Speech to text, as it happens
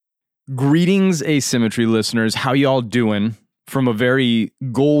Greetings, Asymmetry listeners. How y'all doing? From a very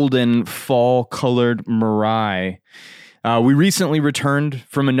golden fall-colored Mirai. We recently returned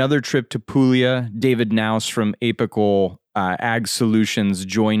from another trip to Puglia. David Knaus from Apical Ag Solutions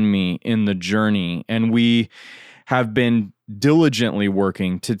joined me in the journey, and we have been diligently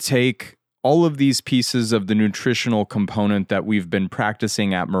working to take all of these pieces of the nutritional component that we've been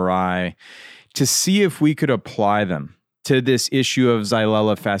practicing at Mirai to see if we could apply them to this issue of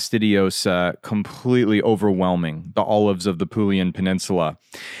Xylella fastidiosa, completely overwhelming the olives of the Puglian Peninsula.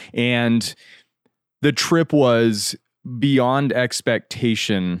 And the trip was beyond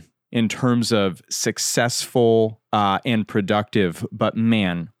expectation in terms of successful and productive, but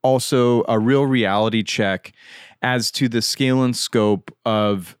man, also a real reality check as to the scale and scope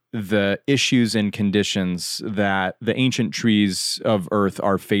of the issues and conditions that the ancient trees of Earth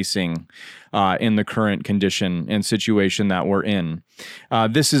are facing in the current condition and situation that we're in.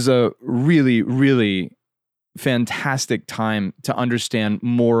 This is a really, really fantastic time to understand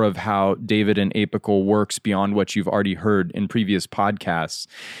more of how David and Apical works beyond what you've already heard in previous podcasts.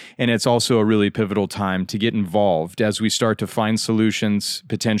 And it's also a really pivotal time to get involved as we start to find solutions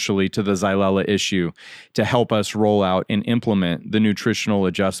potentially to the Xylella issue to help us roll out and implement the nutritional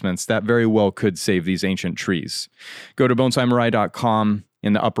adjustments that very well could save these ancient trees. Go to bonsaimurai.com.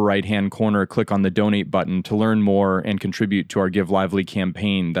 In the upper right-hand corner, click on the donate button to learn more and contribute to our Give Lively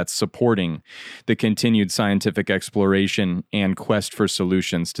campaign that's supporting the continued scientific exploration and quest for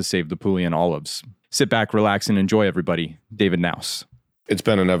solutions to save the Puglian olives. Sit back, relax, and enjoy, everybody. David Knaus. It's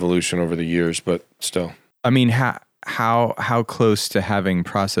been an evolution over the years, but still. I mean, how close to having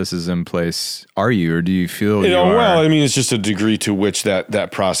processes in place are you, or do you feel you are? Well, I mean, it's just a degree to which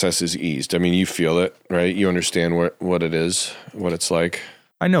that process is eased. I mean, you feel it, right? You understand what it is, what it's like.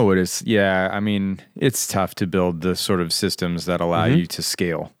 I know what it's, yeah. I mean, it's tough to build the sort of systems that allow you to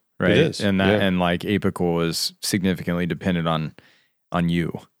scale, right? It is, and like Apical is significantly dependent on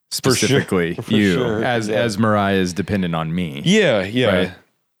you, specifically for sure. as Mirai is dependent on me. Yeah.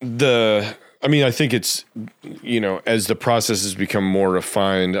 Right? I mean, I think it's, as the processes become more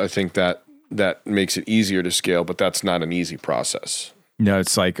refined, I think that makes it easier to scale, but that's not an easy process. No,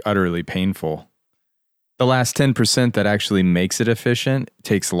 it's like utterly painful. The last 10% that actually makes it efficient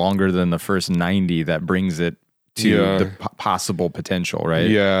takes longer than the first 90 that brings it to the possible potential, right?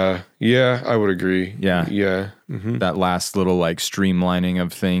 Yeah, I would agree. Yeah. Mm-hmm. That last little like streamlining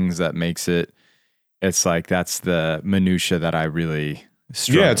of things that makes it's like that's the minutia that I really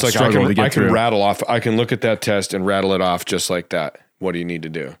struggle, it's like I can rattle off, I can look at that test and rattle it off just like that. What do you need to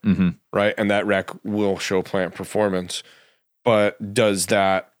do? Mm-hmm. Right? And that rec will show plant performance. But does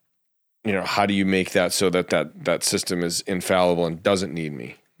that, how do you make that so that system is infallible and doesn't need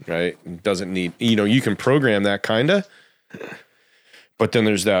me, right? It doesn't need, you can program that kinda, but then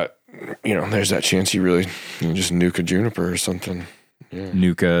there's that, there's that chance you just nuke a juniper or something. Yeah.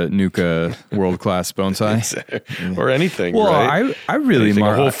 Nuka world-class bonsai. Or anything, well, right? I really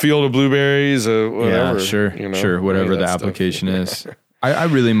a whole field of blueberries, whatever. Yeah, sure, whatever the application is. I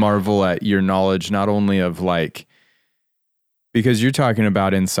really marvel at your knowledge, not only of like, because you're talking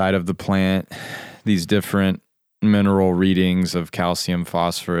about inside of the plant, these different mineral readings of calcium,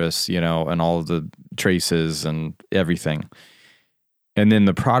 phosphorus, and all of the traces and everything. And then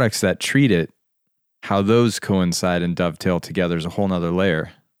the products that treat it, how those coincide and dovetail together is a whole nother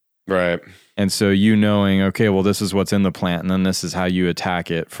layer. Right. And so knowing, okay, well, this is what's in the plant, and then this is how you attack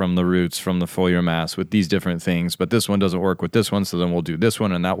it from the roots, from the foliar mass with these different things, but this one doesn't work with this one, so then we'll do this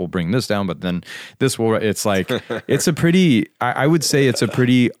one, and that will bring this down, but then this will, it's like, it's a pretty, I would say it's a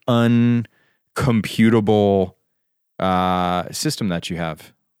pretty uncomputable system that you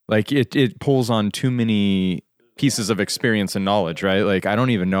have. Like, it pulls on too many pieces of experience and knowledge, right? Like, I don't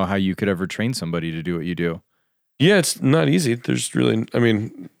even know how you could ever train somebody to do what you do. Yeah, it's not easy. There's really, I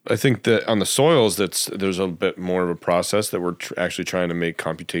think that on the soils, there's a bit more of a process that we're actually trying to make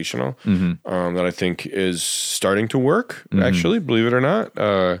computational, that I think is starting to work, actually, believe it or not.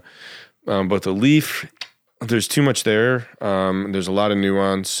 But the leaf, there's too much there. There's a lot of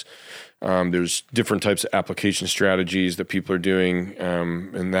nuance. There's different types of application strategies that people are doing,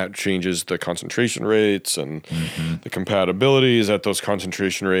 and that changes the concentration rates and the compatibilities at those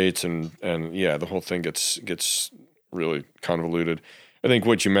concentration rates, and the whole thing gets really convoluted. I think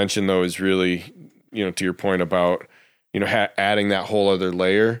what you mentioned though is really, to your point about, adding that whole other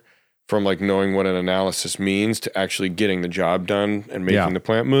layer from like knowing what an analysis means to actually getting the job done and making the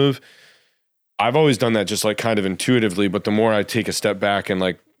plant move. I've always done that just like kind of intuitively, but the more I take a step back and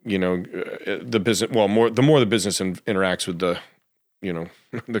like, the business, the more the business interacts with the,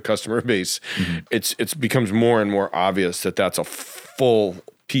 the customer base, it's becomes more and more obvious that that's a full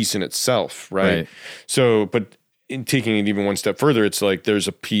piece in itself, right? So, but in taking it even one step further, it's like there's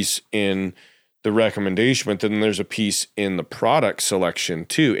a piece in the recommendation, but then there's a piece in the product selection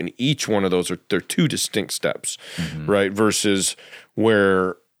too. And each one of those they're two distinct steps, right? Versus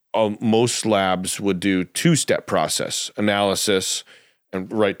where most labs would do 2-step process, analysis and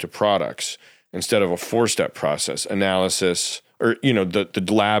right to products, instead of a 4-step process, analysis, or, the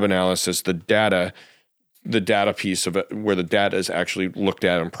lab analysis, the data piece of it, where the data is actually looked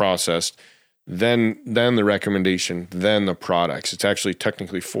at and processed, then the recommendation, then the products. It's actually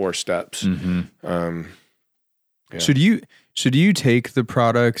technically 4 steps. Yeah. Should you take the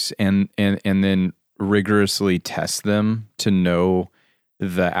products and then rigorously test them to know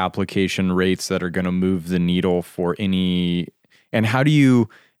the application rates that are going to move the needle for any? And how do you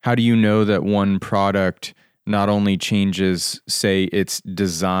know that one product not only changes, say, its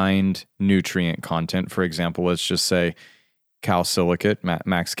designed nutrient content? For example, let's just say calsilicate,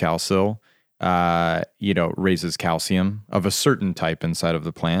 max calcil, raises calcium of a certain type inside of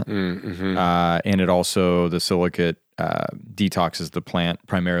the plant. And it also, the silicate detoxes the plant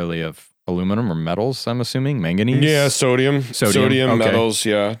primarily of aluminum or metals, I'm assuming, manganese. Yeah, sodium, okay. Metals,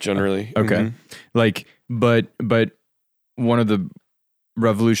 yeah, generally. Okay. But one of the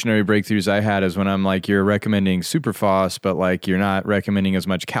revolutionary breakthroughs I had is when I'm like, you're recommending superphos, but like you're not recommending as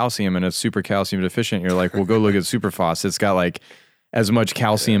much calcium and it's super calcium deficient. You're like, well, go look at superphos. It's got like as much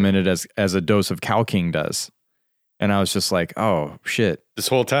calcium in it as a dose of Cal King does. And I was just like, oh shit. This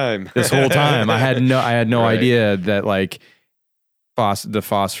whole time I had no idea that like the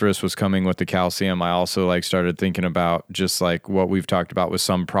phosphorus was coming with the calcium. I also like started thinking about just like what we've talked about with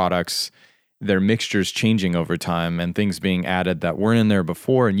some products, their mixtures changing over time and things being added that weren't in there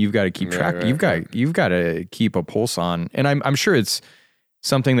before. And you've got to keep track. You've got to keep a pulse on. And I'm sure it's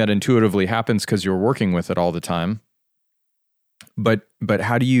something that intuitively happens because you're working with it all the time. But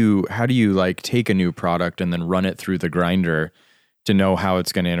how do you like take a new product and then run it through the grinder to know how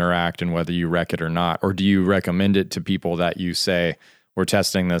it's going to interact and whether you wreck it or not? Or do you recommend it to people that you say, we're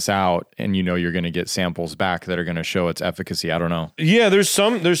testing this out and you're going to get samples back that are going to show its efficacy? I don't know. Yeah, there's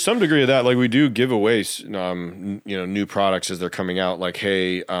some degree of that. Like we do give away, new products as they're coming out, like,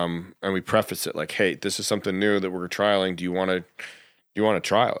 hey, and we preface it like, hey, this is something new that we're trialing. Do you want to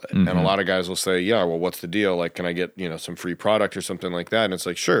trial it? And a lot of guys will say, yeah, well, what's the deal? Like, can I get, some free product or something like that? And it's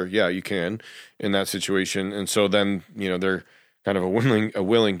like, sure. Yeah, you can in that situation. And so then, they're kind of a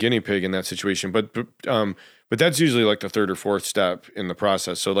willing guinea pig in that situation. But that's usually like the 3rd or 4th step in the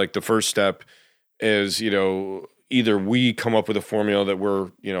process. So like the first step is, either we come up with a formula that we're,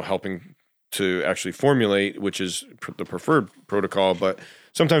 helping to actually formulate, which is the preferred protocol. But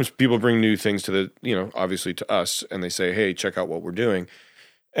sometimes people bring new things to the, obviously to us, and they say, hey, check out what we're doing.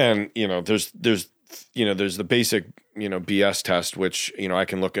 And, there's the basic, BS test, which, I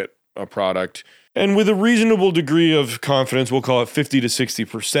can look at a product and with a reasonable degree of confidence, we'll call it 50 to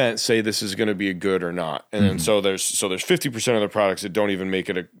 60%, say this is going to be a good or not. And then so there's 50% of the products that don't even make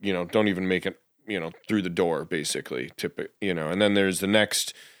it through the door, basically, and then there's the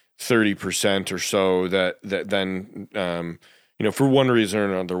next 30% or so that then, for one reason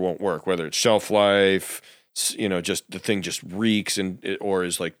or another won't work, whether it's shelf life, just the thing just reeks or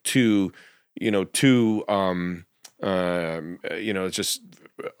is like too, it's just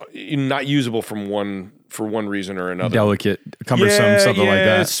not usable for one reason or another. Delicate, cumbersome, something like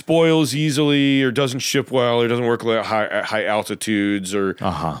that. It spoils easily, or doesn't ship well, or doesn't work at high altitudes, or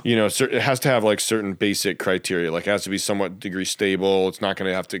it has to have like certain basic criteria. Like it has to be somewhat degree stable. It's not going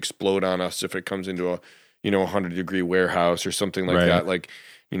to have to explode on us if it comes into a 100-degree warehouse or something like that. Like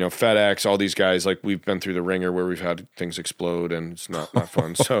FedEx, all these guys, like we've been through the ringer where we've had things explode and it's not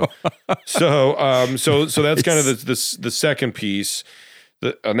fun. So that's kind of the second piece,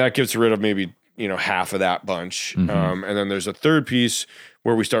 and that gets rid of maybe half of that bunch. And then there's a third piece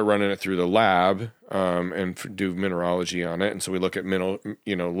where we start running it through the lab and do mineralogy on it. And so we look at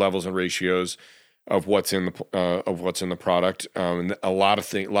levels and ratios of what's in the product. And a lot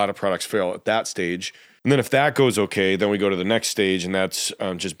of products fail at that stage. And then if that goes okay, then we go to the next stage, and that's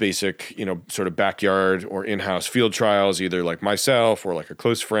just basic, sort of backyard or in-house field trials, either like myself or like a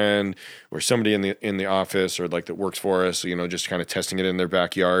close friend or somebody in the office or like that works for us, just kind of testing it in their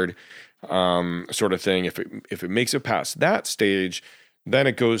backyard, sort of thing. If it makes it past that stage, then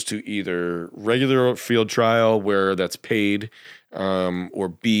it goes to either regular field trial where that's paid, or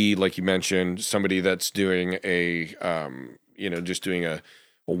B, like you mentioned, somebody that's doing just doing a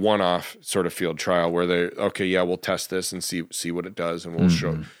one-off sort of field trial where we'll test this and see what it does, and we'll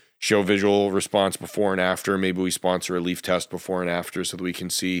show visual response before and after. Maybe we sponsor a leaf test before and after so that we can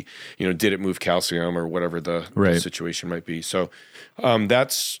see, did it move calcium or whatever the situation might be. So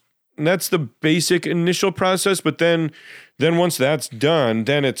that's the basic initial process. But then once that's done,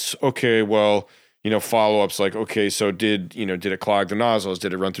 then it's okay, well, follow-ups like, okay, so did it clog the nozzles?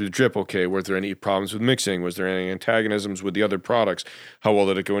 Did it run through the drip? Okay, were there any problems with mixing? Was there any antagonisms with the other products? How well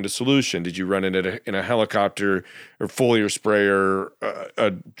did it go into solution? Did you run it in a helicopter or foliar sprayer,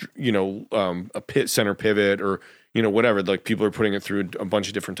 a pit center pivot or, whatever? Like people are putting it through a bunch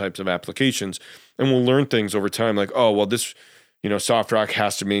of different types of applications, and we'll learn things over time like, oh, well, this, soft rock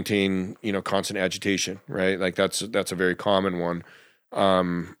has to maintain, constant agitation, right? Like that's a very common one.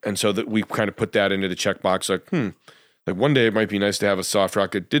 And so that we kind of put that into the checkbox, like one day it might be nice to have a soft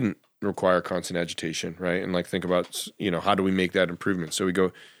rock that didn't require constant agitation, right? And like think about, how do we make that improvement? So we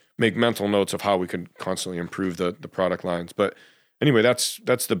go make mental notes of how we can constantly improve the product lines. But anyway, that's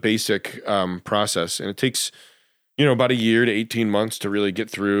the basic process, and it takes about a year to 18 months to really get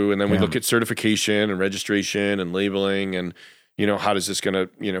through. And then we look at certification and registration and labeling, and how does this going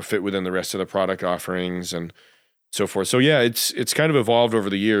to fit within the rest of the product offerings and so forth. So yeah, it's kind of evolved over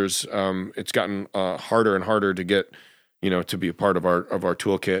the years. It's gotten harder and harder to get, to be a part of our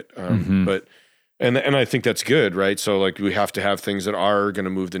toolkit. But I think that's good, right? So like we have to have things that are going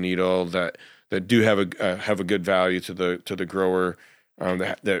to move the needle, that do have a good value to the grower,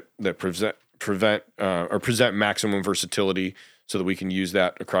 that present maximum versatility, so that we can use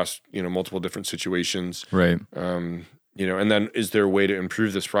that across multiple different situations. Right. And then is there a way to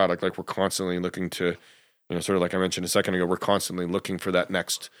improve this product? Like we're constantly looking to, sort of like I mentioned a second ago, we're constantly looking for that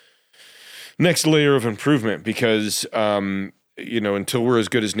next layer of improvement because, until we're as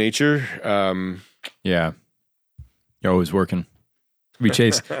good as nature. You're always working.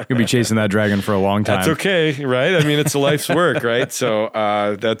 You'll be chasing that dragon for a long time. That's okay, right? I mean, it's a life's work, right? So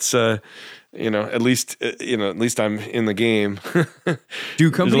that's, at least I'm in the game. Do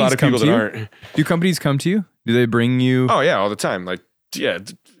companies There's a lot of come people to you? that aren't. Do companies come to you? Do they bring you? Oh yeah, all the time. Like, yeah,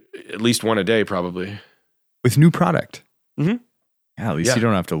 at least one a day, probably. With new product. Mm-hmm. Yeah, at least you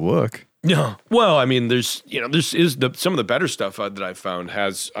don't have to look. No. Well, I mean, there's some of the better stuff that I've found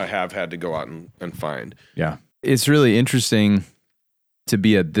I have had to go out and find. Yeah. It's really interesting to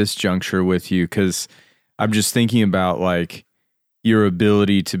be at this juncture with you, because I'm just thinking about like your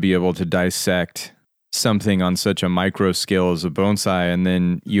ability to be able to dissect something on such a micro scale as a bonsai. And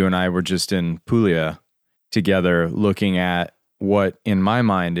then you and I were just in Puglia together looking at what in my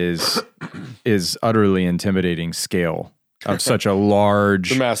mind is utterly intimidating scale of such a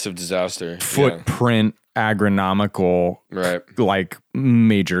large, it's a massive disaster footprint, agronomical, right, like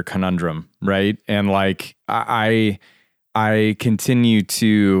major conundrum, right? And like I continue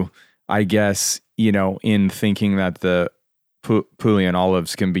to, I guess, in thinking that the Puglian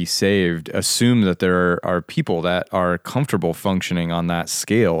olives can be saved, assume that there are people that are comfortable functioning on that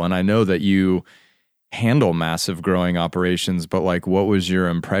scale. And I know that you handle massive growing operations, but like, what was your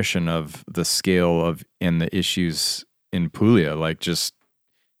impression of the scale of and the issues in Puglia? Like, just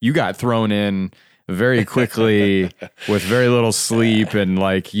you got thrown in very quickly with very little sleep, and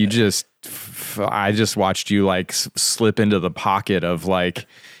like I just watched you like slip into the pocket of like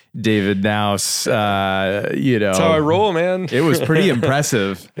David Knaus. That's how I roll, man. It was pretty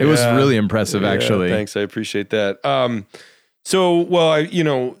impressive. It was really impressive, actually. Thanks, I appreciate that.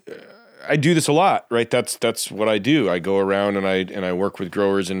 I do this a lot, right? That's what I do. I go around and I work with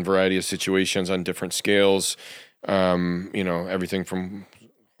growers in a variety of situations on different scales. Everything from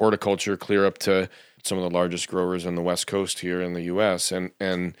horticulture clear up to some of the largest growers on the West Coast here in the U.S.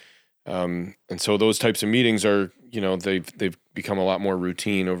 And so those types of meetings are, they've become a lot more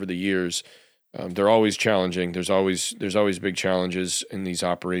routine over the years. They're always challenging. There's always big challenges in these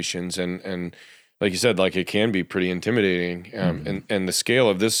operations, and like you said, like it can be pretty intimidating. And the scale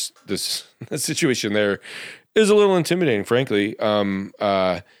of this situation there is a little intimidating, frankly.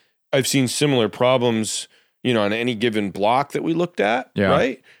 I've seen similar problems, on any given block that we looked at,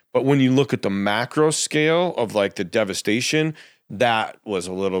 right? But when you look at the macro scale of like the devastation, that was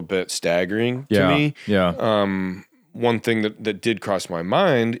a little bit staggering to me. Yeah. One thing that did cross my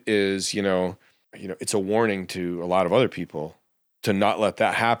mind is, it's a warning to a lot of other people to not let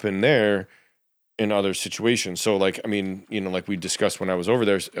that happen there in other situations. So like, I mean, like we discussed when I was over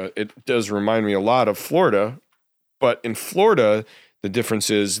there, it does remind me a lot of Florida, but in Florida, the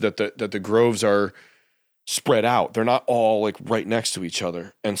difference is that the groves are spread out. They're not all like right next to each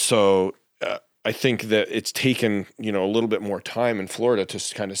other. And so I think that it's taken, a little bit more time in Florida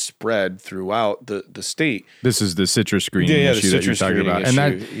to kind of spread throughout the state. This is the citrus greening issue that you're talking about.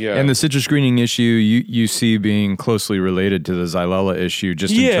 Issue, and the citrus greening issue you see being closely related to the Xylella issue,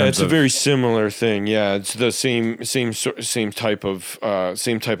 just in terms it's a very similar thing. Yeah, it's the same type of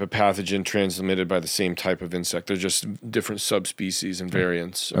pathogen transmitted by the same type of insect. They're just different subspecies and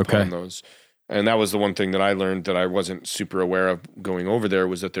variants upon those. And that was the one thing that I learned that I wasn't super aware of going over there,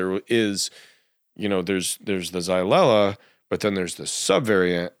 was that there is, there's the Xylella, but then there's the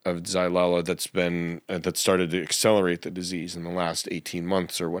subvariant of Xylella that started to accelerate the disease in the last 18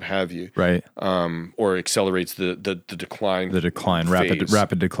 months or what have you. Right. Or accelerates the decline. The decline, phase.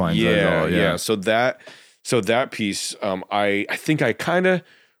 rapid decline. Yeah. So that piece, I think I kind of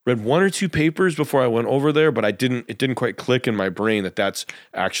read one or two papers before I went over there, but it didn't quite click in my brain that that's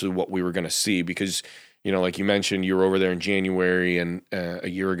actually what we were going to see, because, like you mentioned, you were over there in January and a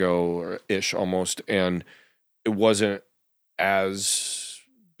year ago or ish almost, and it wasn't as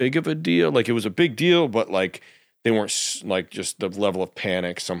big of a deal. Like, it was a big deal, but like they weren't, like, just the level of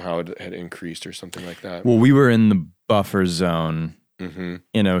panic somehow had increased or something like that. Well, we were in the buffer zone Mm-hmm.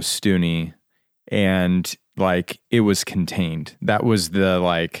 in Ostuni, and like it was contained. That was the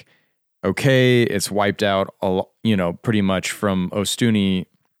like, okay, it's wiped out, pretty much from Ostuni,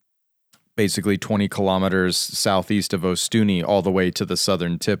 basically 20 kilometers southeast of Ostuni, all the way to the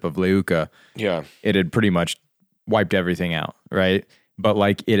southern tip of Leuca. Yeah. It had pretty much wiped everything out, right? But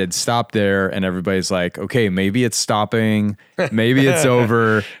like it had stopped there, and everybody's like, okay, maybe it's stopping, maybe it's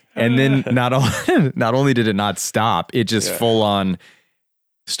over. And then not only did it not stop, it just full on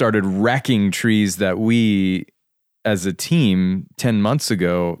started wrecking trees that we as a team 10 months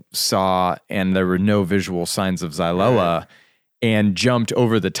ago saw, and there were no visual signs of Xylella, and jumped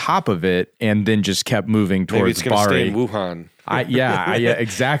over the top of it and then just kept moving towards Maybe it's going to stay in Bari. Wuhan. Yeah,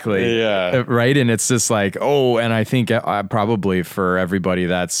 exactly. Yeah. Right. And it's just like, and I think probably for everybody,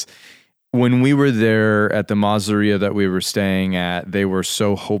 that's when we were there at the Mausoleum that we were staying at, they were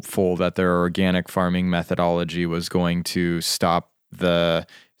so hopeful that their organic farming methodology was going to stop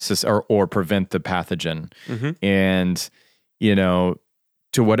or prevent the pathogen. Mm-hmm. And,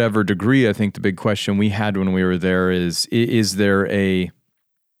 to whatever degree, I think the big question we had when we were there is there a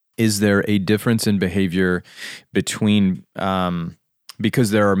difference in behavior between,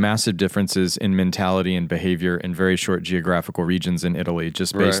 because there are massive differences in mentality and behavior in very short geographical regions in Italy,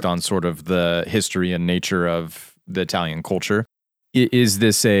 just based on sort of the history and nature of the Italian culture. Is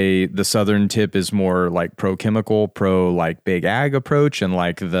this the southern tip is more like pro-chemical, like big ag approach, and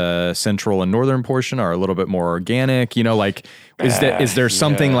like the central and northern portion are a little bit more organic? Is there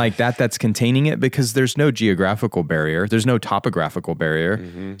something like that that's containing it? Because there's no geographical barrier, there's no topographical barrier.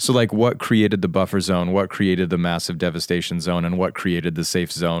 Mm-hmm. So like, what created the buffer zone? What created the massive devastation zone? And what created the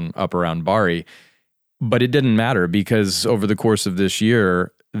safe zone up around Bari? But it didn't matter, because over the course of this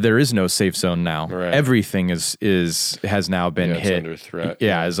year, there is no safe zone now. Right. Everything has now been hit. Under threat.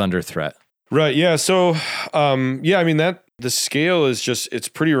 Yeah, is under threat. Right. Yeah. So, I mean, that the scale is it's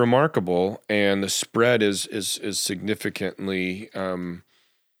pretty remarkable, and the spread is significantly,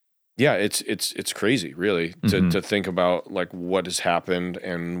 it's crazy, really, to think about like what has happened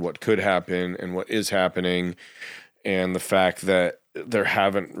and what could happen and what is happening, and the fact that there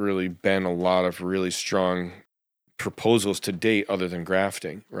haven't really been a lot of really strong proposals to date other than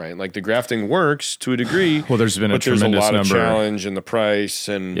grafting, right? Like, the grafting works to a degree. Well, there's been a tremendous lot number of challenge in the price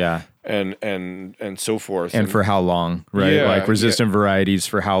and so forth. And for how long, right? Yeah, like resistant varieties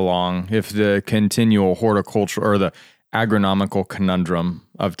for how long? If the continual horticulture or the agronomical conundrum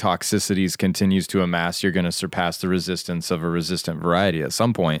of toxicities continues to amass, you're going to surpass the resistance of a resistant variety at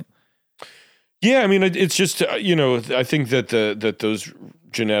some point. Yeah, I mean, it's just, I think that those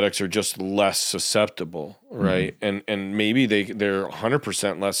genetics are just less susceptible, right? Mm-hmm. And maybe they're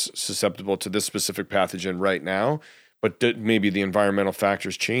 100% less susceptible to this specific pathogen right now, but maybe the environmental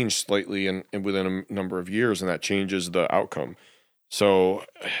factors change slightly and within a number of years, and that changes the outcome. So,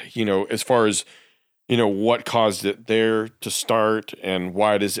 as far as, what caused it there to start, and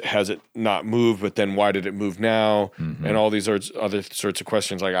why has it not moved, but then why did it move now? Mm-hmm. And all these other sorts of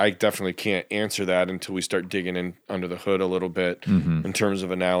questions. Like, I definitely can't answer that until we start digging in under the hood a little bit in terms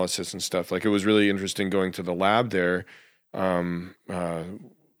of analysis and stuff. Like, it was really interesting going to the lab there, at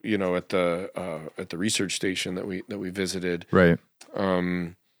the research station that we visited. Right.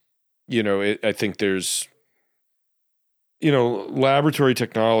 I think there's, laboratory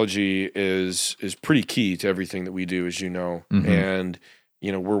technology is pretty key to everything that we do, as you know. Mm-hmm. And,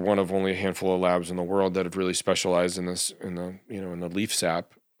 we're one of only a handful of labs in the world that have really specialized in this, in the leaf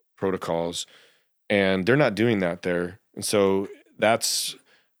sap protocols, and they're not doing that there. And so that's,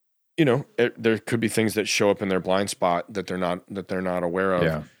 there could be things that show up in their blind spot that they're not aware of.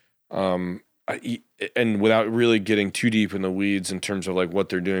 Yeah. And without really getting too deep in the weeds in terms of like what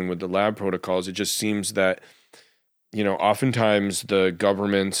they're doing with the lab protocols, it just seems that, oftentimes the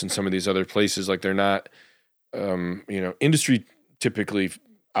governments and some of these other places, like they're not, industry typically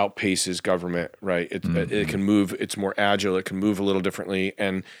outpaces government, right? It can move, it's more agile, it can move a little differently.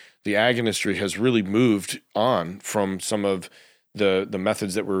 And the ag industry has really moved on from some of the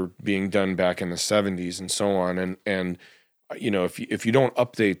methods that were being done back in the 70s and so on. And if you don't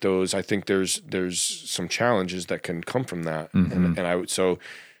update those, I think there's some challenges that can come from that. And I would, so,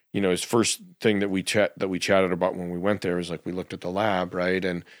 his first thing that we chatted about when we went there is like, we looked at the lab, right?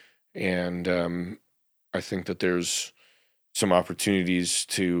 And I think that there's some opportunities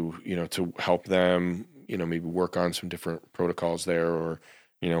to help them, maybe work on some different protocols there, or,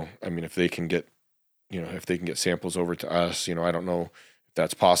 if they can get samples over to us, I don't know if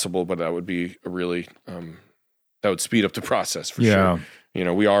that's possible, but that would be a really, that would speed up the process for sure.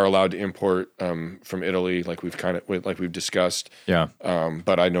 We are allowed to import from Italy, like we've discussed. Yeah.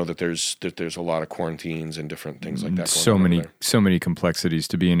 But I know that there's a lot of quarantines and different things like that. So many complexities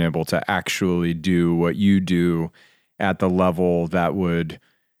to being able to actually do what you do at the level that would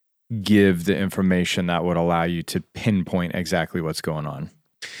give the information that would allow you to pinpoint exactly what's going on.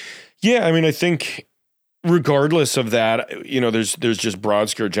 Yeah, I think regardless of that, there's just broad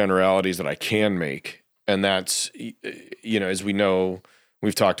scale generalities that I can make, and that's as we know.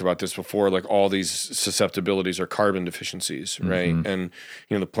 We've talked about this before, like all these susceptibilities are carbon deficiencies, right? And,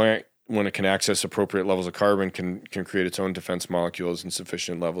 the plant, when it can access appropriate levels of carbon, can create its own defense molecules in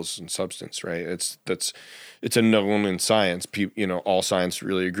sufficient levels and substance, right? It's a known in science. All science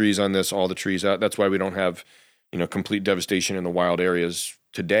really agrees on this, all the trees out. That's why we don't have, complete devastation in the wild areas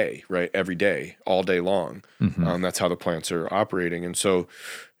today, right? Every day, all day long. That's how the plants are operating. And so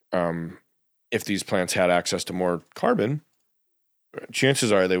if these plants had access to more carbon,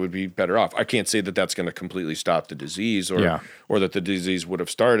 chances are they would be better off. I can't say that that's going to completely stop the disease or that the disease would have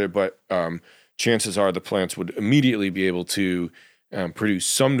started, but chances are the plants would immediately be able to produce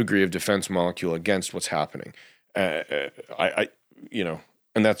some degree of defense molecule against what's happening. And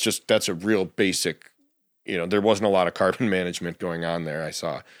that's a real basic, there wasn't a lot of carbon management going on there. I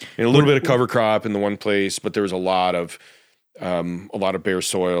saw a little bit of cover crop in the one place, but there was a lot of bare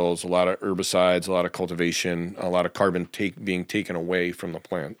soils, a lot of herbicides, a lot of cultivation, a lot of carbon being taken away from the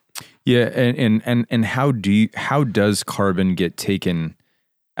plant. Yeah, and how does carbon get taken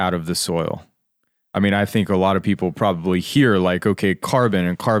out of the soil? I think a lot of people probably hear like, okay,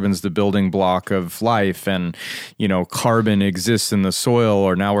 carbon's the building block of life, and carbon exists in the soil,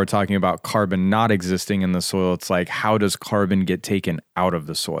 or now we're talking about carbon not existing in the soil. It's like, how does carbon get taken out of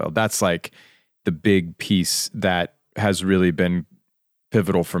the soil? That's like the big piece that has really been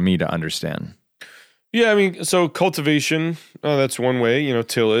pivotal for me to understand. Yeah, so cultivation, that's one way,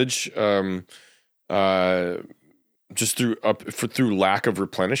 tillage, just through lack of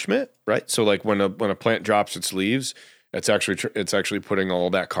replenishment, right? So like when a plant drops its leaves, it's actually putting all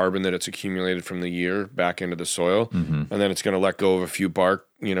that carbon that it's accumulated from the year back into the soil, and then it's going to let go of a few bark,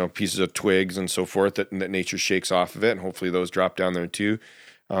 pieces of twigs and so forth that nature shakes off of it, and hopefully those drop down there too.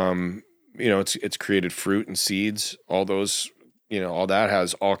 It's created fruit and seeds, all those, all that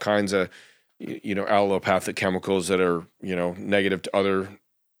has all kinds of, allelopathic chemicals that are, negative to other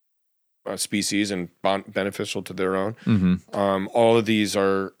species and beneficial to their own. All of these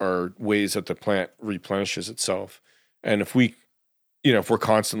are ways that the plant replenishes itself. And if we're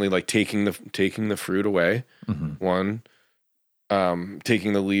constantly like taking the fruit away,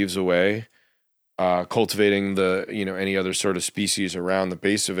 taking the leaves away, cultivating the, any other sort of species around the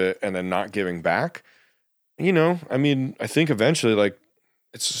base of it, and then not giving back, I think eventually, like,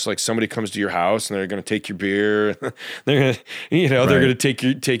 it's just like somebody comes to your house and they're going to take your beer, they're going to, they're going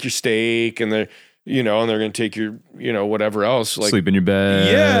to take your steak, and they're, and they're going to take your, whatever else, like sleep in your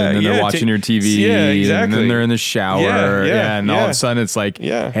bed, and then they're watching your TV, exactly. And then they're in the shower, and all of a sudden it's like,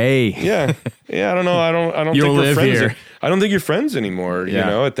 hey, I don't know, I don't you think we're friends here. I don't think you're friends anymore,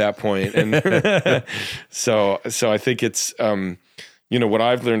 at that point. And so I think it's, what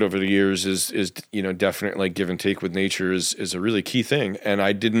I've learned over the years is definitely like give and take with nature is a really key thing. And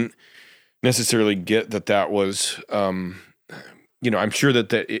I didn't necessarily get that was, I'm sure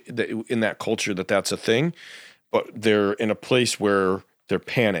that in that culture that's a thing, but they're in a place where they're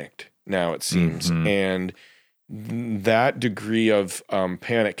panicked now, it seems. And that degree of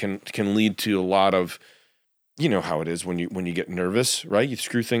panic can lead to a lot of, how it is when you get nervous, right? You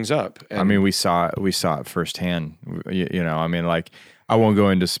screw things up. And we saw it firsthand. Like, I won't go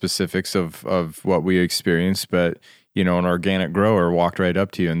into specifics of what we experienced, but an organic grower walked right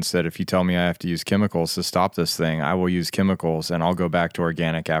up to you and said, if you tell me I have to use chemicals to stop this thing, I will use chemicals and I'll go back to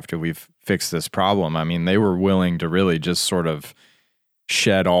organic after we've fixed this problem. I mean, they were willing to really just sort of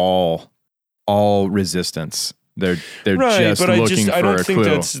shed all resistance. They're right, just but looking for I don't a think clue.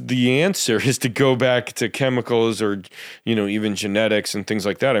 that's the answer, is to go back to chemicals or even genetics and things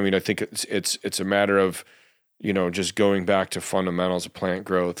like that. I mean, I think it's a matter of just going back to fundamentals of plant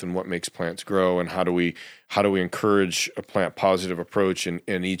growth and what makes plants grow, and how do we encourage a plant positive approach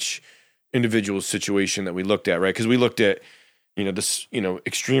in each individual situation that we looked at, right? Because we looked at this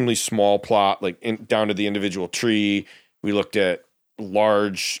extremely small plot, like down to the individual tree. We looked at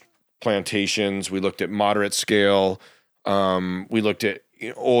large plantations. We looked at moderate scale. We looked at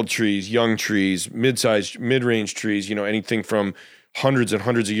old trees, young trees, mid-range trees, anything from hundreds and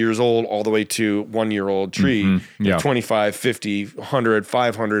hundreds of years old all the way to 1 year old tree, Mm-hmm. Yeah. 25, 50, 100,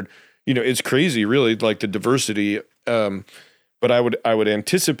 500. It's crazy, really, like the diversity. But I would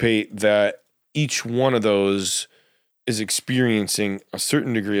anticipate that each one of those is experiencing a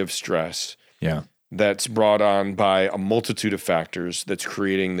certain degree of stress. Yeah. That's brought on by a multitude of factors that's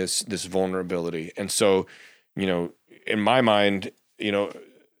creating this vulnerability. And so, in my mind,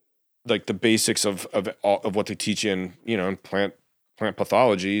 like the basics of what they teach in plant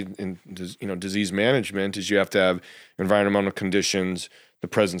pathology and disease management is you have to have environmental conditions, the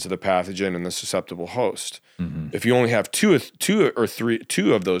presence of the pathogen, and the susceptible host. Mm-hmm. If you only have two of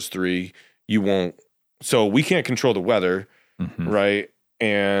those three, you won't. So we can't control the weather, mm-hmm. right?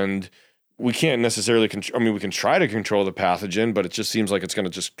 And we can't necessarily we can try to control the pathogen, but it just seems like it's going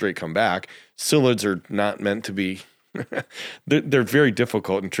to just straight come back. Psyllids are not meant to be. They're very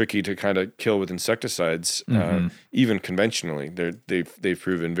difficult and tricky to kind of kill with insecticides, mm-hmm. Even conventionally. They've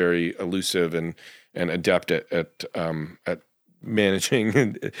proven very elusive and adept at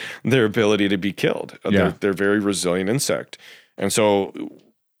managing their ability to be killed. Yeah. They're very resilient insect, and so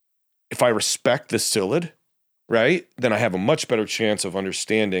if I respect the psyllid, right, then I have a much better chance of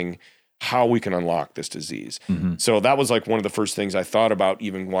understanding how we can unlock this disease. Mm-hmm. So that was like one of the first things I thought about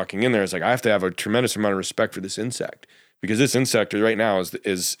even walking in there. Is like, I have to have a tremendous amount of respect for this insect, because this insect right now is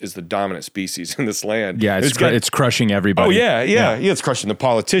the dominant species in this land. Yeah, it's crushing everybody. Oh yeah. It's crushing the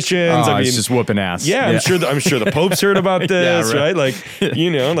politicians. It's just whooping ass. Yeah, I'm sure the Popes heard about this, right? Like, like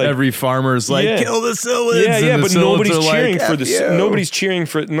every farmer's like, kill the psyllids. Yeah, but nobody's cheering like, for this. Nobody's cheering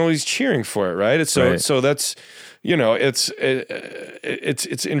for it, right? So that's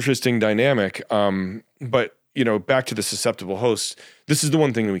it's interesting dynamic. But back to the susceptible hosts, this is the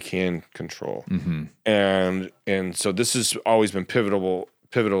one thing that we can control. Mm-hmm. And so this has always been pivotal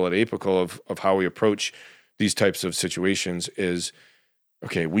at Apical of how we approach these types of situations is,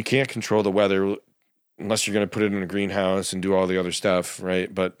 okay, we can't control the weather unless you're going to put it in a greenhouse and do all the other stuff,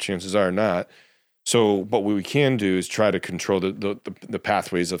 right? But chances are not. So, but what we can do is try to control the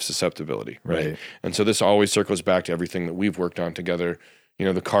pathways of susceptibility, right? And so this always circles back to everything that we've worked on together.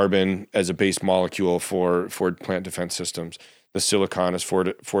 The carbon as a base molecule for plant defense systems, the silicon as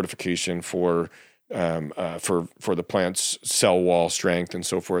fortification for the plant's cell wall strength and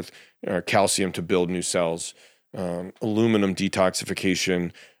so forth, calcium to build new cells, aluminum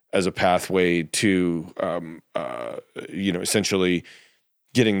detoxification as a pathway to essentially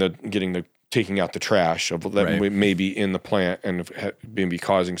taking out the trash of that may be in the plant and maybe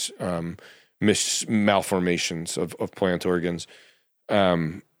causing malformations of plant organs.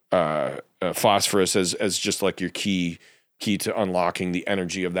 Phosphorus as just like your key to unlocking the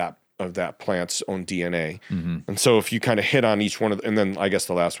energy of that plant's own DNA. Mm-hmm. And so if you kind of hit on each one and then I guess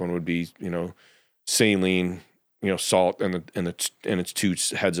the last one would be, saline, salt and its two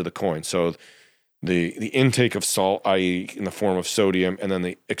heads of the coin. So the intake of salt, i.e. in the form of sodium, and then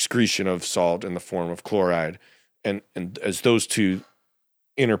the excretion of salt in the form of chloride. And as those two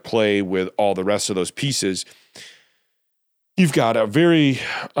interplay with all the rest of those pieces, you've got a very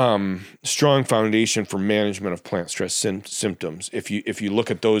strong foundation for management of plant stress symptoms. If you look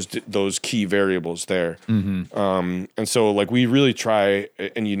at those key variables there, mm-hmm. And so like we really try,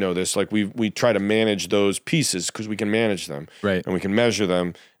 and this, like we try to manage those pieces because we can manage them, right? And we can measure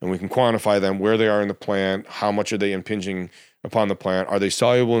them, and we can quantify them, where they are in the plant, how much are they impinging upon the plant, are they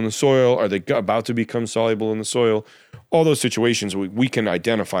soluble in the soil, are they about to become soluble in the soil? All those situations we can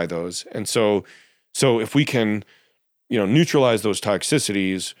identify those, and so if we can neutralize those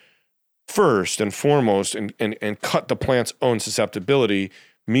toxicities first and foremost and cut the plant's own susceptibility.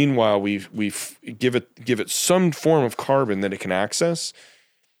 Meanwhile, we give it some form of carbon that it can access.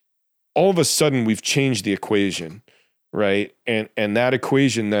 All of a sudden, we've changed the equation, right? And that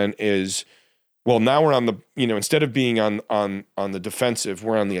equation then is, well, now we're on the, instead of being on the defensive,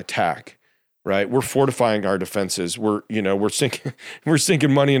 we're on the attack, right? We're fortifying our defenses. We're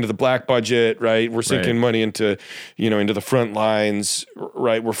sinking money into the black budget, right? We're sinking money into the front lines,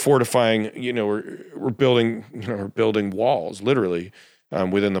 right? We're fortifying, we're building walls literally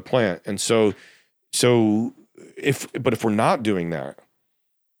within the plant. And so if we're not doing that,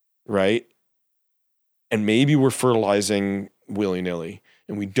 right? And maybe we're fertilizing willy-nilly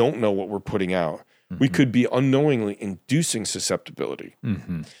and we don't know what we're putting out. We could be unknowingly inducing susceptibility.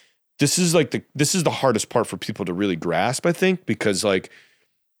 This is the hardest part for people to really grasp, I think, because like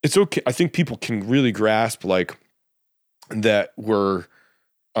it's okay. I think people can really grasp like that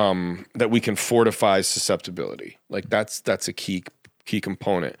that we can fortify susceptibility. Like that's a key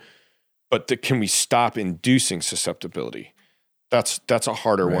component. But can we stop inducing susceptibility? That's a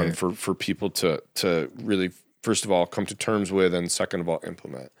harder one for people to really, first of all, come to terms with, and second of all,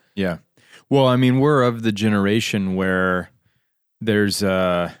 implement. Yeah. Well, I mean, we're of the generation where there's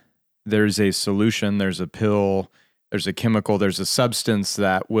a solution, there's a pill, there's a chemical, there's a substance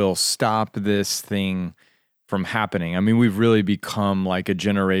that will stop this thing from happening. I mean, we've really become like a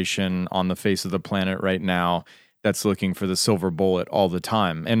generation on the face of the planet right now that's looking for the silver bullet all the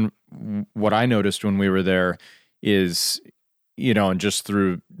time. And what I noticed when we were there is, and just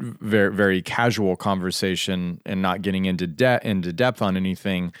through very, very casual conversation and not getting into depth on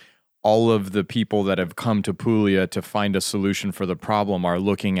anything, all of the people that have come to Puglia to find a solution for the problem are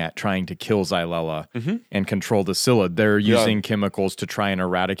looking at trying to kill Xylella and control the psyllid. They're using chemicals to try and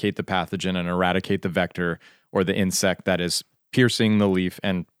eradicate the pathogen and eradicate the vector or the insect that is piercing the leaf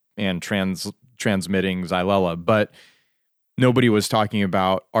and transmitting Xylella. But nobody was talking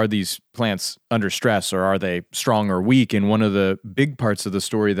about, are these plants under stress or are they strong or weak? And one of the big parts of the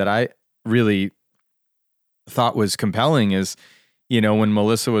story that I really thought was compelling is, when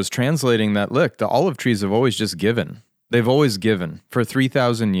Melissa was translating that, look, the olive trees have always just given. They've always given. For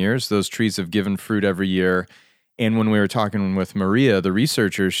 3,000 years, those trees have given fruit every year. And when we were talking with Maria, the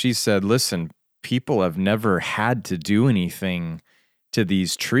researcher, she said, listen, people have never had to do anything to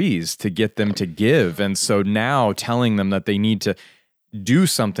these trees to get them to give. And so now telling them that they need to do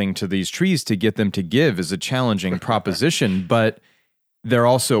something to these trees to get them to give is a challenging proposition. But we're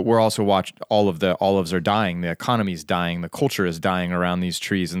also watching, all of the olives are dying, the economy's dying, the culture is dying around these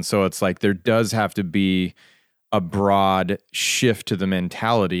trees. And so it's like there does have to be a broad shift to the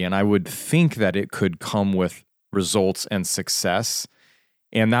mentality. And I would think that it could come with results and success.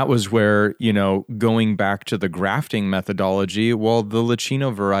 And that was where, going back to the grafting methodology, well, the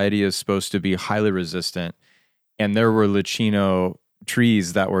Licino variety is supposed to be highly resistant. And there were Licino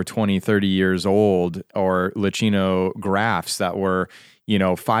trees that were 20, 30 years old, or Licino grafts that were,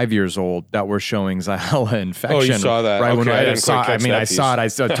 5 years old that were showing Xylella infection. Oh, you saw that. Right. Okay, When I saw it. I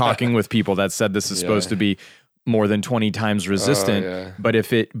started talking with people that said this is supposed to be more than 20 times resistant.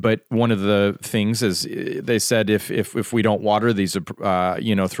 But one of the things is they said if we don't water these,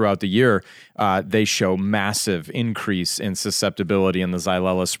 throughout the year, they show massive increase in susceptibility, and the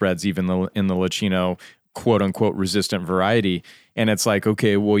Xylella spreads even in the Licino quote unquote resistant variety. And it's like,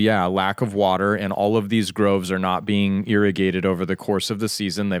 okay, well, yeah, lack of water, and all of these groves are not being irrigated over the course of the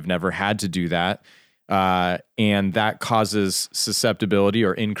season. They've never had to do that. And that causes susceptibility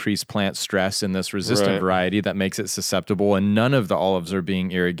or increased plant stress in this resistant variety that makes it susceptible. And none of the olives are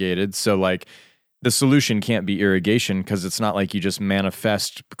being irrigated. So like the solution can't be irrigation, because it's not like you just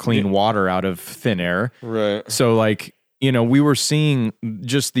manifest clean water out of thin air. Right. So like, we were seeing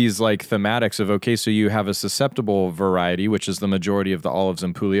just these like thematics of, okay, so you have a susceptible variety, which is the majority of the olives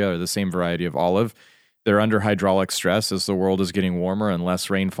in Puglia are the same variety of olive. They're under hydraulic stress as the world is getting warmer and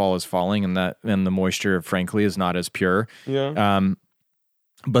less rainfall is falling, and the moisture, frankly, is not as pure. Yeah.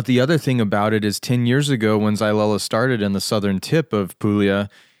 But the other thing about it is 10 years ago when Xylella started in the southern tip of Puglia,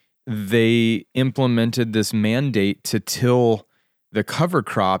 they implemented this mandate to till the cover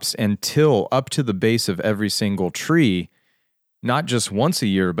crops and till up to the base of every single tree, not just once a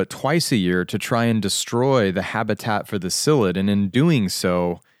year, but twice a year, to try and destroy the habitat for the psyllid. And in doing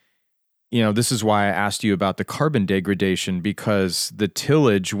so, this is why I asked you about the carbon degradation, because the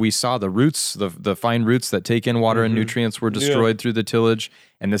tillage, we saw the roots, the fine roots that take in water and nutrients were destroyed through the tillage.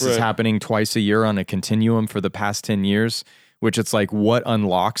 And this is happening twice a year on a continuum for the past 10 years, which it's like, what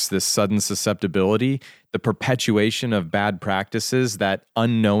unlocks this sudden susceptibility? The perpetuation of bad practices that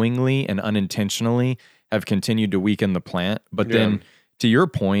unknowingly and unintentionally have continued to weaken the plant. But then, to your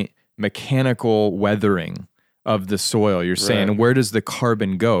point, mechanical weathering of the soil. You're saying, where does the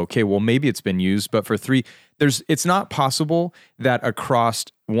carbon go? Okay, well, maybe it's been used, but it's not possible that across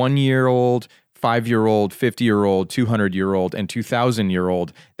 1-year-old, 5-year-old, 50-year-old, 200-year-old, and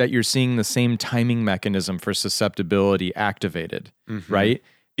 2,000-year-old that you're seeing the same timing mechanism for susceptibility activated, right?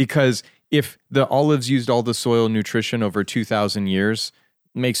 Because if the olives used all the soil nutrition over 2,000 years,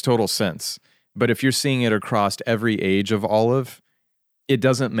 makes total sense. But if you're seeing it across every age of olive, it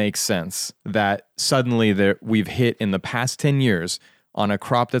doesn't make sense that suddenly we've hit in the past 10 years on a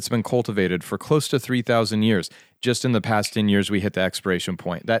crop that's been cultivated for close to 3,000 years. Just in the past 10 years, we hit the expiration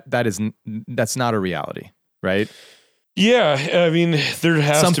point. That's not a reality, right? Yeah, I mean, there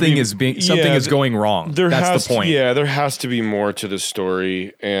has something to be something is going wrong. That's the point. There has to be more to the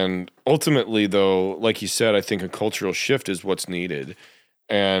story, and ultimately, though, like you said, I think a cultural shift is what's needed,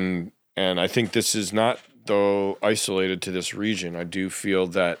 and I think this is not though isolated to this region. I do feel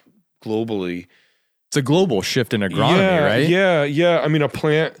that globally, it's a global shift in agronomy, right? Yeah. I mean, a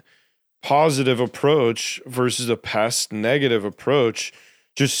plant positive approach versus a pest negative approach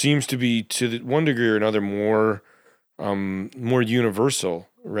just seems to be, to one degree or another, more universal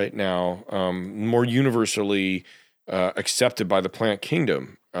right now, more universally accepted by the plant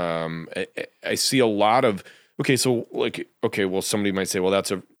kingdom. I see a lot of, well, somebody might say, well,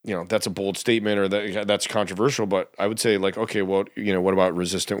 that's a bold statement, or that's controversial, but I would say, like, okay, well, what about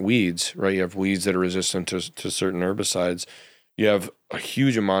resistant weeds, right? You have weeds that are resistant to certain herbicides. You have a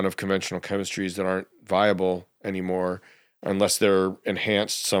huge amount of conventional chemistries that aren't viable anymore unless they're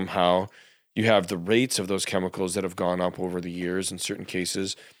enhanced somehow. You have the rates of those chemicals that have gone up over the years in certain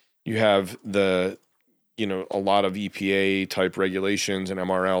cases. You have a lot of EPA type regulations and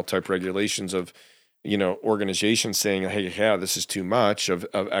MRL type regulations of, organizations saying, hey, yeah, this is too much of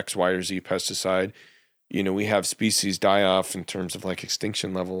X, Y, or Z pesticide. We have species die off in terms of like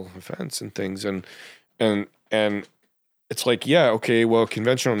extinction level events and things. And it's like, yeah, okay, well,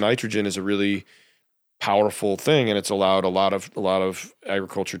 conventional nitrogen is a really powerful thing, and it's allowed a lot of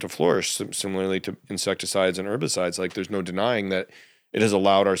agriculture to flourish. Similarly to insecticides and herbicides, like there's no denying that it has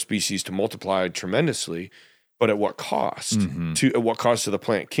allowed our species to multiply tremendously, but at what cost? At what cost to the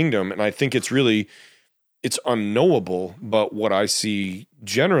plant kingdom? And I think it's unknowable. But what I see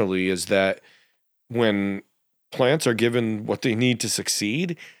generally is that when plants are given what they need to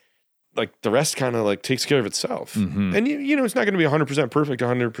succeed, like the rest kind of like takes care of itself. And it's not going to be 100% perfect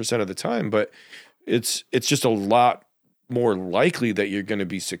 100% of the time, but it's just a lot more likely that you're going to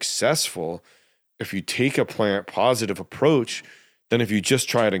be successful if you take a plant positive approach than if you just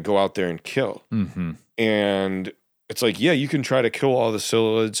try to go out there and kill. And it's like, yeah, you can try to kill all the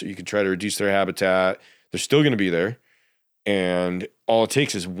psyllids, or you can try to reduce their habitat. They're still going to be there. And all it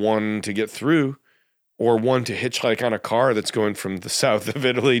takes is one to get through, or one to hitchhike on a car that's going from the south of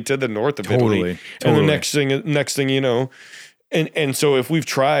Italy to the north of Italy. And the next thing you know, and so if we've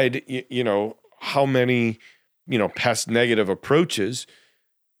tried, how many, pest negative approaches,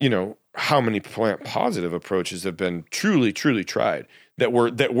 how many plant positive approaches have been truly tried that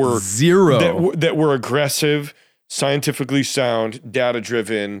were zero, that were aggressive, scientifically sound, data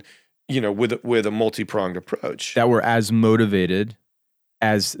driven, with a multi-pronged approach, that were as motivated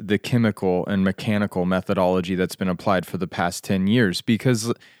as the chemical and mechanical methodology that's been applied for the past 10 years.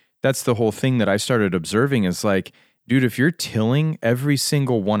 Because that's the whole thing that I started observing is like, dude, if you're tilling every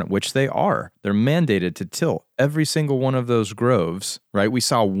single one, which they're mandated to till every single one of those groves, right? We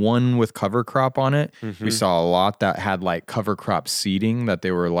saw one with cover crop on it. We saw a lot that had like cover crop seeding that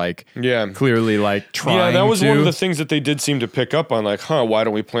they were like, clearly like trying to. Yeah, that was one of the things that they did seem to pick up on, like, why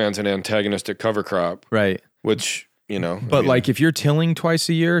don't we plant an antagonistic cover crop? Right. Which, But like if you're tilling twice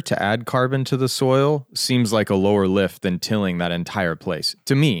a year to add carbon to the soil, seems like a lower lift than tilling that entire place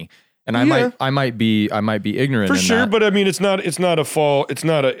to me. And I might be ignorant for in sure, that. but I mean, it's not a far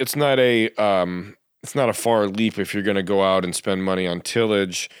leap if you're going to go out and spend money on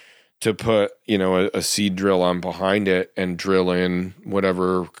tillage to put, a seed drill on behind it and drill in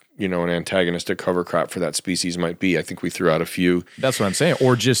whatever, an antagonistic cover crop for that species might be. I think we threw out a few. That's what I'm saying.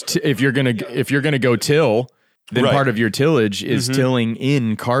 Or just if you're going to go till, then part of your tillage is tilling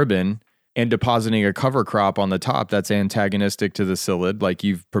in carbon and depositing a cover crop on the top that's antagonistic to the psyllid, like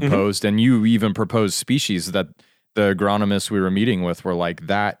you've proposed. And you even proposed species that the agronomists we were meeting with were like,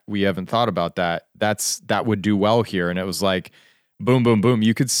 that we haven't thought about that. That would do well here. And it was like, boom, boom, boom.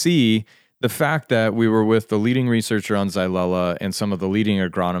 You could see the fact that we were with the leading researcher on Xylella and some of the leading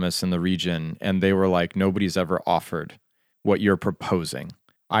agronomists in the region, and they were like, nobody's ever offered what you're proposing.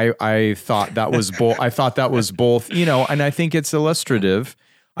 I thought that was both. I thought that was both, and I think it's illustrative.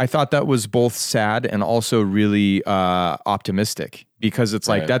 I thought that was both sad and also really optimistic, because it's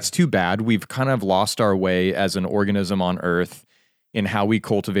like, that's too bad. We've kind of lost our way as an organism on Earth in how we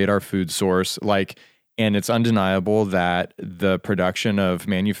cultivate our food source. And it's undeniable that the production of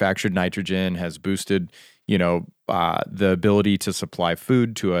manufactured nitrogen has boosted, the ability to supply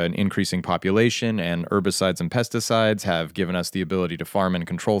food to an increasing population, and herbicides and pesticides have given us the ability to farm and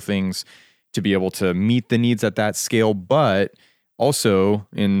control things to be able to meet the needs at that scale. But also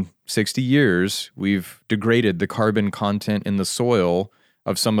in 60 years, we've degraded the carbon content in the soil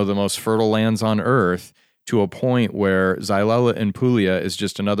of some of the most fertile lands on earth to a point where Xylella in Puglia is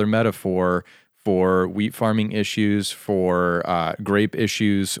just another metaphor for wheat farming issues, for grape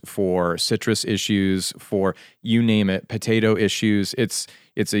issues, for citrus issues, for you name it, potato issues.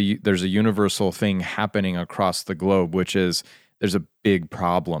 There's a universal thing happening across the globe, which is there's a big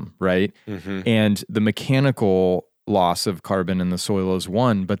problem, right? Mm-hmm. And the mechanical loss of carbon in the soil is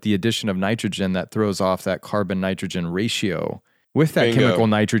one, but the addition of nitrogen that throws off that carbon-nitrogen ratio with that chemical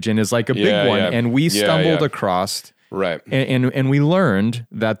nitrogen is like a big one. And we stumbled across... Right. And we learned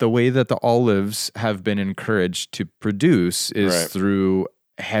that the way that the olives have been encouraged to produce is through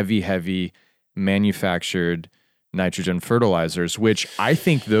heavy manufactured nitrogen fertilizers, which I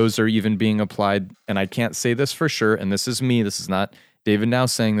think those are even being applied. And I can't say this for sure. And this is me. This is not David now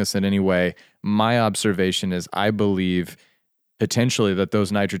saying this in any way. My observation is I believe potentially that those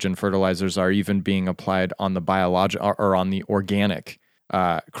nitrogen fertilizers are even being applied on the biological or on the organic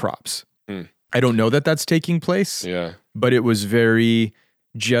crops. I don't know that that's taking place. Yeah. But it was very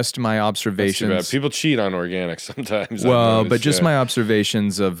just my observations. People cheat on organic sometimes. Well, but just my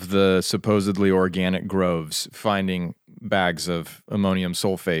observations of the supposedly organic groves finding bags of ammonium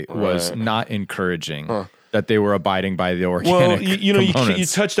sulfate was not encouraging. That they were abiding by the organic components. You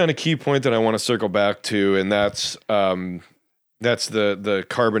touched on a key point that I want to circle back to, and that's the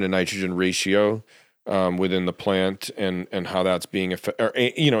carbon to nitrogen ratio within the plant and how that's being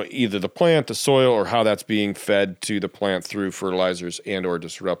either the plant, the soil, or how that's being fed to the plant through fertilizers and or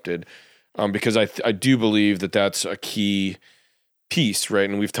disrupted. Because I do believe that that's a key piece, right?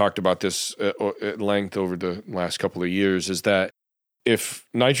 And we've talked about this at length over the last couple of years, is that if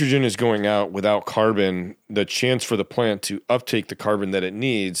nitrogen is going out without carbon, the chance for the plant to uptake the carbon that it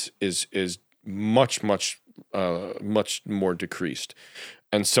needs is much more decreased.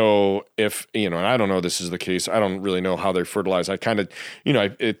 And so if, and I don't know this is the case, I don't really know how they fertilize. I kind of,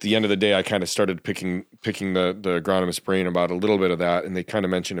 at the end of the day, I kind of started picking the agronomist's brain about a little bit of that, and they kind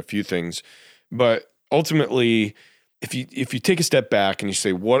of mentioned a few things. But ultimately, if you take a step back and you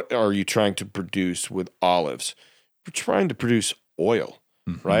say, what are you trying to produce with olives? We're trying to produce oil,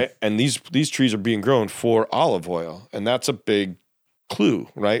 right? And these trees are being grown for olive oil, and that's a big clue,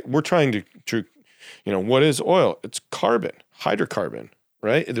 right? We're trying to what is oil? It's carbon, hydrocarbon,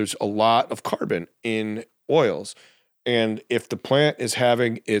 right? There's a lot of carbon in oils. And if the plant is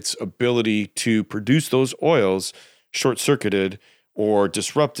having its ability to produce those oils short-circuited or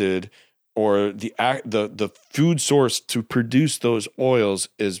disrupted, or the food source to produce those oils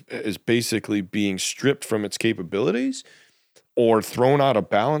is basically being stripped from its capabilities or thrown out of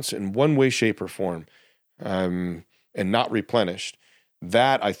balance in one way, shape, or form, and not replenished,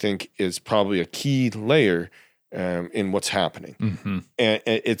 that I think is probably a key layer in what's happening. Mm-hmm. And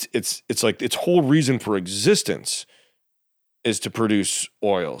it's like its whole reason for existence is to produce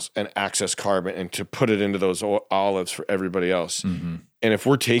oils and access carbon and to put it into those olives for everybody else. Mm-hmm. And if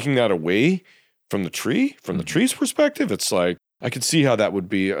we're taking that away from the tree, from the tree's perspective, it's like, I could see how that would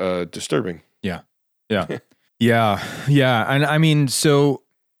be disturbing. Yeah. Yeah. Yeah. And I mean, so,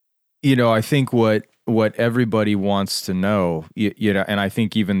 I think what everybody wants to know, and I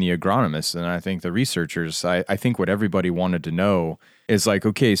think even the agronomists and I think the researchers, I think what everybody wanted to know is like,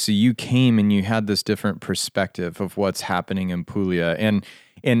 okay, so you came and you had this different perspective of what's happening in Puglia.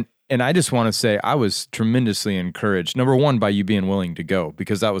 And I just want to say I was tremendously encouraged, number one, by you being willing to go,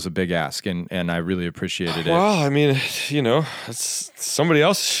 because that was a big ask, and I really appreciated it. Well, I mean, somebody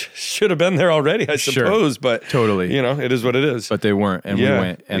else should have been there already, I suppose, but totally, it is what it is. But they weren't, and we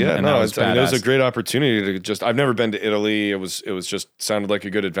went, and that was badass. It was a great opportunity to I've never been to Italy. It was just sounded like a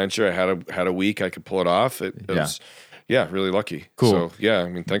good adventure. I had a week I could pull it off. It was. Yeah, really lucky. Cool. So yeah, I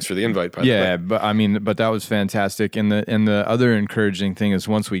mean, thanks for the invite. By the way. but that was fantastic. And the other encouraging thing is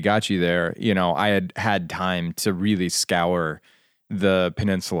once we got you there, I had time to really scour the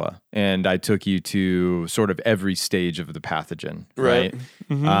peninsula, and I took you to sort of every stage of the pathogen, right?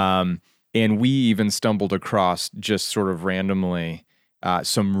 Mm-hmm. And we even stumbled across just sort of randomly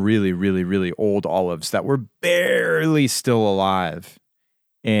some really, really, really old olives that were barely still alive.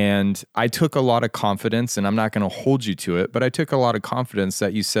 And I took a lot of confidence, and I'm not going to hold you to it, but I took a lot of confidence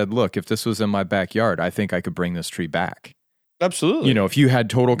that you said, look, if this was in my backyard, I think I could bring this tree back. Absolutely. If you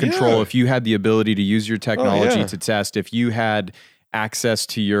had total control, if you had the ability to use your technology to test, if you had access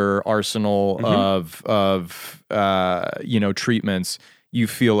to your arsenal of treatments, you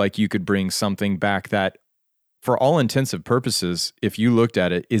feel like you could bring something back that for all intensive purposes, if you looked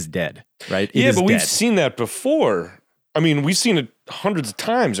at it, is dead, right? But we've seen that before. I mean, we've seen it hundreds of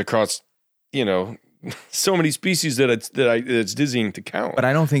times across, so many species that it's dizzying to count. But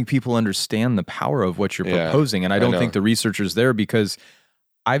I don't think people understand the power of what you're proposing, and I don't think the researchers there, because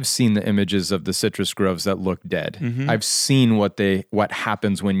I've seen the images of the citrus groves that look dead. Mm-hmm. I've seen what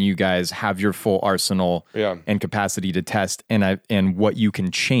happens when you guys have your full arsenal and capacity to test, and what you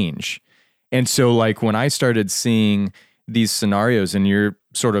can change. And so, like, when I started seeing these scenarios, and you're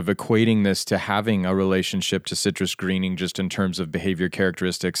sort of equating this to having a relationship to citrus greening, just in terms of behavior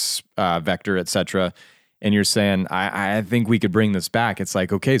characteristics, vector, et cetera, and you're saying, I think we could bring this back. It's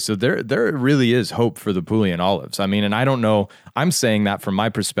like, okay, so there really is hope for the Puglian olives. I mean, and I don't know, I'm saying that from my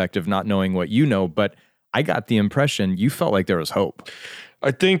perspective, not knowing what you know, but I got the impression you felt like there was hope.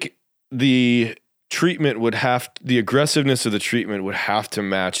 I think the aggressiveness of the treatment would have to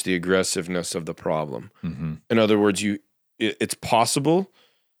match the aggressiveness of the problem. Mm-hmm. In other words, it's possible.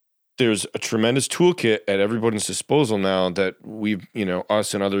 There's a tremendous toolkit at everybody's disposal now that we've,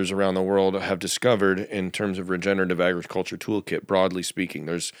 us and others around the world have discovered in terms of regenerative agriculture toolkit, broadly speaking.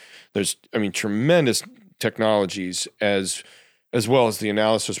 There's tremendous technologies as well as the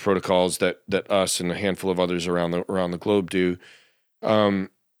analysis protocols that us and a handful of others around the globe do. And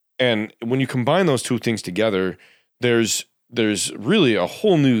when you combine those two things together, there's really a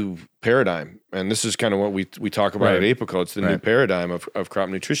whole new paradigm. And this is kind of what we talk about at Apico. It's the new paradigm of crop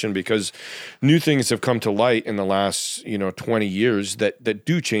nutrition, because new things have come to light in the last 20 years that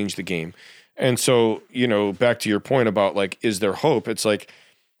do change the game. And so, back to your point about, like, is there hope? It's like,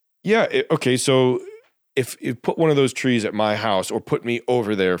 okay, so if you put one of those trees at my house, or put me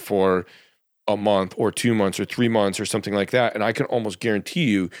over there for a month or 2 months or 3 months or something like that, and I can almost guarantee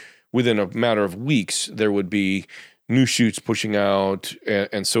you within a matter of weeks there would be new shoots pushing out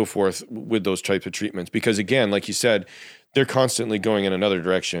and so forth with those types of treatments. Because again, like you said, they're constantly going in another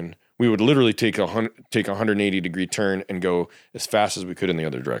direction. We would literally take a 180-degree turn and go as fast as we could in the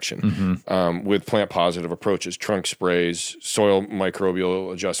other direction, with plant-positive approaches, trunk sprays, soil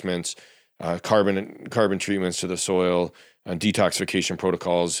microbial adjustments, carbon treatments to the soil, detoxification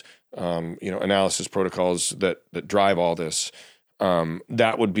protocols, analysis protocols that drive all this.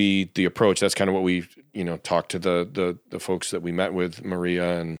 That would be the approach. That's kind of what we, talked to the folks that we met with,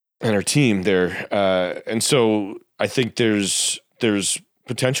 Maria and our team there. And so I think there's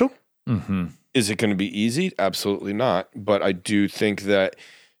potential. Mm-hmm. Is it going to be easy? Absolutely not. But I do think that,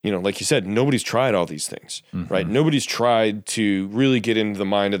 like you said, nobody's tried all these things, right? Nobody's tried to really get into the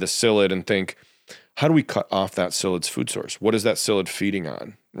mind of the psyllid and think, how do we cut off that psyllid's food source? What is that psyllid feeding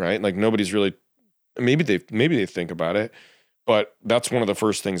on, right? Like, nobody's really, maybe they think about it. But that's one of the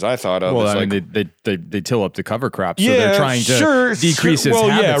first things I thought of. Well, they till up the cover crop, so they're trying to decrease its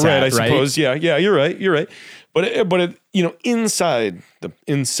habitat. I suppose. Yeah, you're right. But inside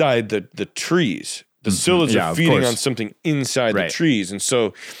the trees, the psyllids are feeding on something inside the trees, and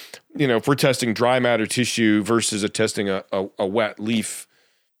so if we're testing dry matter tissue versus testing a wet leaf,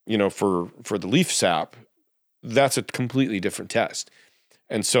 for the leaf sap, that's a completely different test.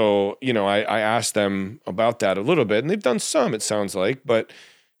 And so, I asked them about that a little bit, and they've done some, it sounds like, but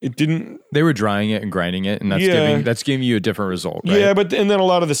it didn't. They were drying it and grinding it, and that's giving you a different result, right? Yeah, and then a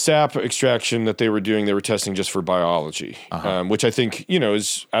lot of the sap extraction that they were doing, they were testing just for biology, which I think,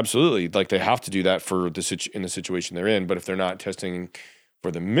 is absolutely, like, they have to do that in the situation they're in. But if they're not testing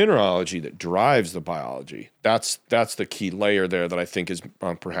for the mineralogy that drives the biology, that's the key layer there that I think is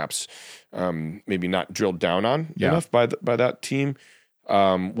perhaps maybe not drilled down on enough by that team.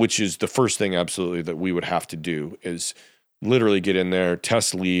 Which is the first thing absolutely that we would have to do, is literally get in there,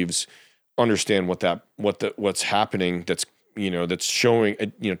 test leaves, understand what's happening. That's showing,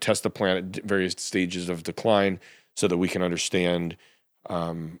 test the plant at various stages of decline, so that we can understand,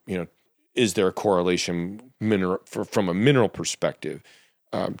 is there a correlation from a mineral perspective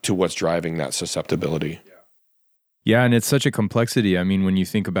to what's driving that susceptibility. Yeah, and it's such a complexity. I mean, when you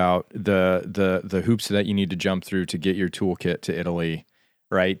think about the hoops that you need to jump through to get your toolkit to Italy,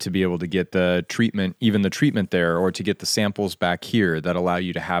 right? To be able to get the treatment there, or to get the samples back here that allow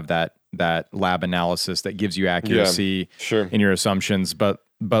you to have that lab analysis that gives you accuracy in your assumptions. But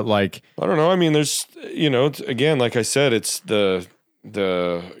like, I don't know. I mean, there's, again, like I said, it's you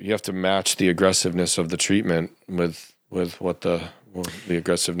have to match the aggressiveness of the treatment with what the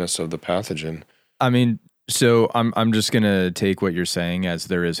aggressiveness of the pathogen. I mean, so I'm just gonna take what you're saying as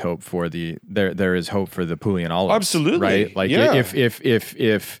there is hope for there is hope for the Puglian olives. Absolutely, right? Like, if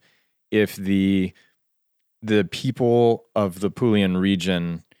the people of the Puglian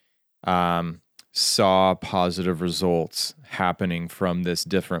region saw positive results happening from this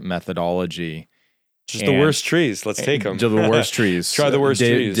different methodology, Just the worst trees. Let's take them. The worst trees. Try the worst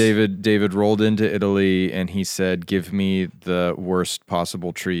trees. David rolled into Italy and he said, "Give me the worst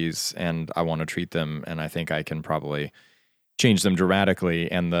possible trees, and I want to treat them, and I think I can probably change them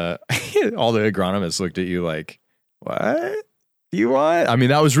dramatically." And all the agronomists looked at you like, "What? You want?" I mean,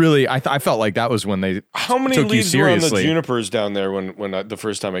 that was really. I felt like that was when they. How many took leaves you were on the seriously. junipers down there when the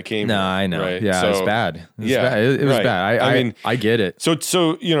first time I came? No, here, I know. Right? Yeah, so, it was bad. It was bad. I mean, I get it.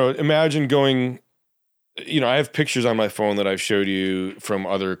 So imagine going. I have pictures on my phone that I've showed you from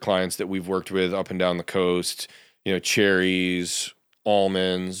other clients that we've worked with up and down the coast. Cherries,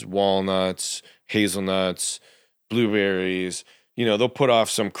 almonds, walnuts, hazelnuts, blueberries. They'll put off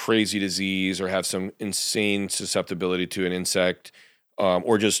some crazy disease or have some insane susceptibility to an insect,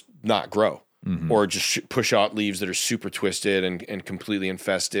 or just not grow, or just push out leaves that are super twisted and completely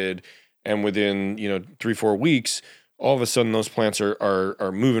infested. And within 3-4 weeks, all of a sudden those plants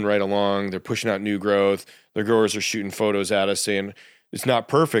are moving right along. They're pushing out new growth. Their growers are shooting photos at us saying it's not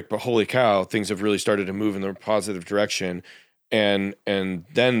perfect, but holy cow, things have really started to move in the positive direction. And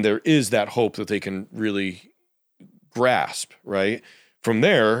then there is that hope that they can really grasp, right? From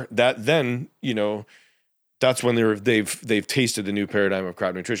there, that's when they've tasted the new paradigm of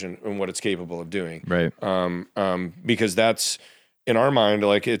crop nutrition and what it's capable of doing. Right. Because that's in our mind,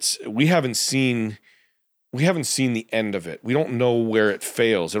 like we haven't seen the end of it. We don't know where it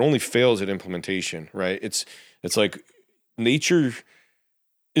fails. It only fails at implementation, right? It's like nature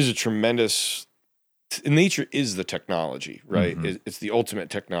is nature is the technology, right? It's the ultimate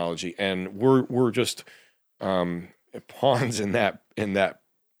technology. And we're just pawns in that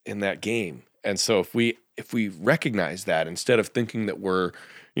game. And so if we recognize that, instead of thinking that we're,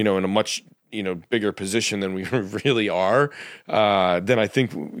 in a much, bigger position than we really are, then I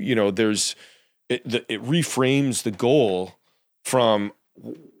think, it reframes the goal from,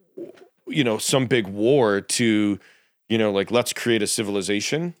 some big war to, let's create a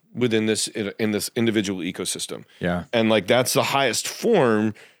civilization within this individual ecosystem. Yeah. And that's the highest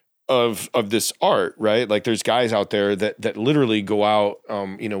form of this art, right? Like there's guys out there that literally go out,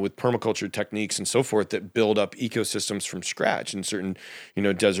 with permaculture techniques and so forth that build up ecosystems from scratch in certain,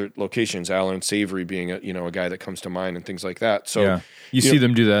 desert locations. Alan Savory being a guy that comes to mind and things like that. So yeah. You see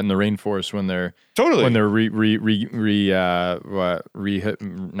them do that in the rainforest when they're not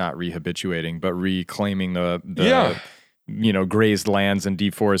rehabituating, but reclaiming the grazed lands and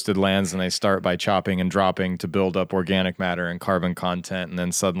deforested lands, and they start by chopping and dropping to build up organic matter and carbon content, and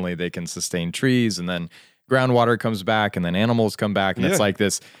then suddenly they can sustain trees, and then groundwater comes back, and then animals come back, and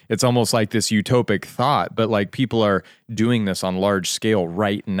it's almost like this utopic thought, but people are doing this on large scale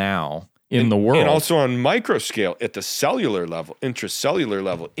right now in the world. And also on micro scale at the cellular level, intracellular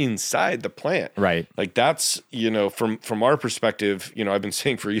level inside the plant. Right. Like that's, from our perspective, I've been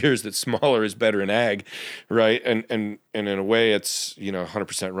saying for years that smaller is better in ag, right? And in a way it's,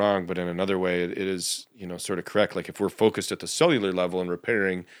 100% wrong, but in another way it is, sort of correct. Like if we're focused at the cellular level and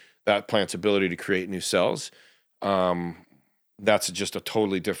repairing that plant's ability to create new cells, that's just a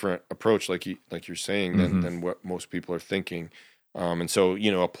totally different approach, like you're saying, than what most people are thinking. And so,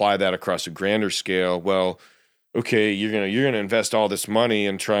 apply that across a grander scale. Well, okay, you're gonna invest all this money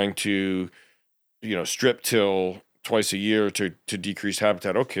in trying to, strip till twice a year to decrease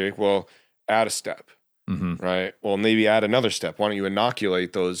habitat. Okay, well, add a step, right? Well, maybe add another step. Why don't you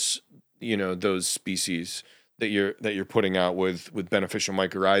inoculate those, those species that you're putting out with beneficial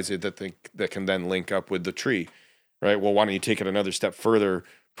mycorrhizae that can then link up with the tree, right? Well, why don't you take it another step further?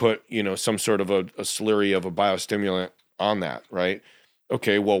 Put some sort of a slurry of a biostimulant on that, right?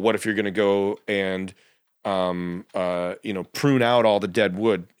 Okay, well, what if you're going to go and prune out all the dead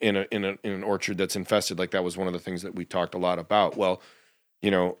wood in an orchard that's infested? Like that was one of the things that we talked a lot about. Well,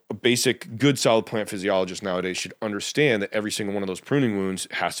 a basic good solid plant physiologist nowadays should understand that every single one of those pruning wounds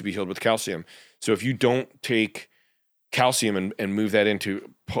has to be healed with calcium. So if you don't take calcium and move that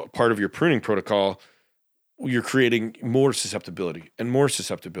into part of your pruning protocol, you're creating more susceptibility,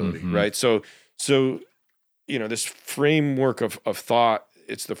 right? So this framework of thought,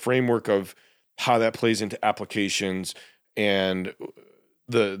 it's the framework of how that plays into applications, and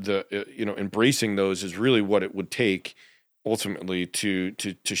the embracing those is really what it would take ultimately to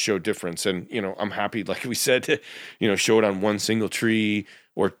show difference. And I'm happy, like we said, to show it on one single tree,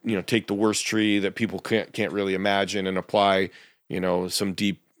 or take the worst tree that people can't really imagine and apply some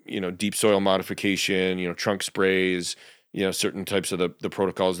deep soil modification, trunk sprays, certain types of the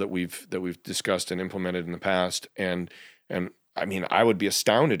protocols that we've discussed and implemented in the past. And I mean, I would be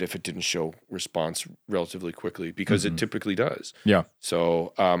astounded if it didn't show response relatively quickly, because it typically does. Yeah.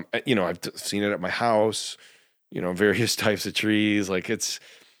 So, I've seen it at my house, various types of trees. Like it's,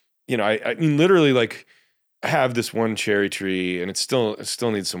 I mean, literally, like, I have this one cherry tree, and it still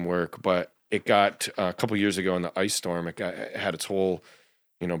needs some work, but it got a couple years ago in the ice storm. It had its whole,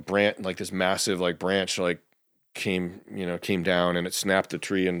 branch, like this massive like branch, like came down, and it snapped the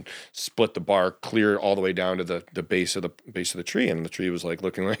tree and split the bark clear all the way down to the base of the tree, and the tree was like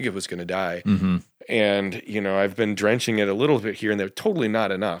looking like it was going to die. Mm-hmm. And I've been drenching it a little bit here and there, totally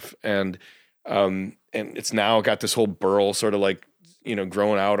not enough, and it's now got this whole burl sort of like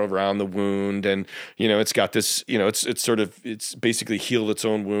growing out around the wound, and it's got this, it's basically healed its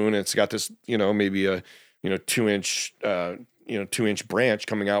own wound, and it's got this maybe a 2-inch 2-inch branch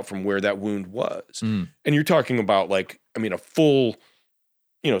coming out from where that wound was. And you're talking about like, I mean, a full,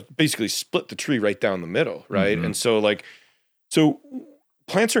 basically split the tree right down the middle, right? Mm-hmm. And so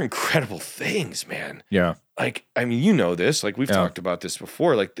plants are incredible things, man. Yeah. Like, I mean, this, like we've talked about this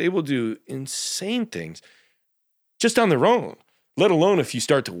before, like they will do insane things just on their own, let alone if you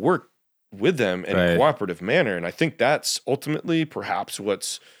start to work with them in a cooperative manner. And I think that's ultimately perhaps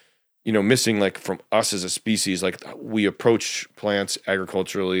what's, missing, like from us as a species. Like we approach plants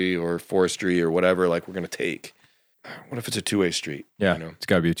agriculturally or forestry or whatever, like we're going to take. What if it's a two-way street? Yeah, it's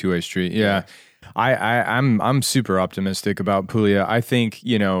got to be a two-way street. Yeah. I'm super optimistic about Puglia. I think,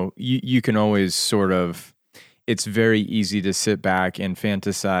 you can always sort of, it's very easy to sit back and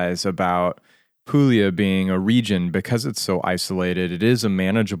fantasize about Puglia being a region because it's so isolated. It is a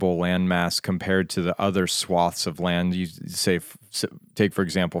manageable landmass compared to the other swaths of land. You say, take for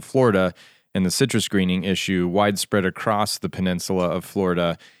example, Florida and the citrus greening issue, widespread across the peninsula of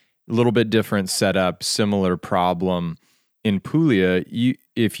Florida, a little bit different setup, similar problem. In Puglia,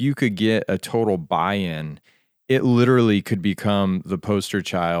 if you could get a total buy-in, it literally could become the poster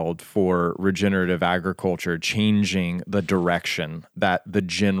child for regenerative agriculture, changing the direction that the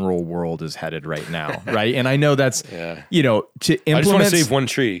general world is headed right now, right? And I know that's, to implement. I just want to save one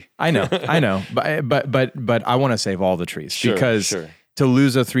tree. I know, but I want to save all the trees because to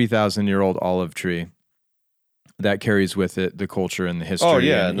lose a 3,000-year-old olive tree, that carries with it the culture and the history. Oh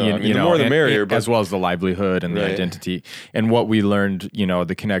yeah, and, the more the merrier, as well as the livelihood and the identity. And what we learned,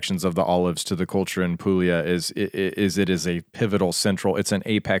 the connections of the olives to the culture in Puglia is it is a pivotal central. It's an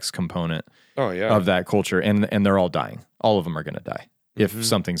apex component. Of that culture, and they're all dying. All of them are going to die if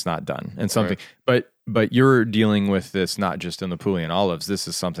something's not done. And something, but you're dealing with this not just in the Puglian olives. This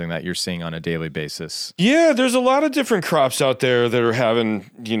is something that you're seeing on a daily basis. Yeah, there's a lot of different crops out there that are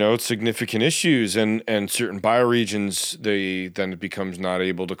having, significant issues, and certain bioregions, then it becomes not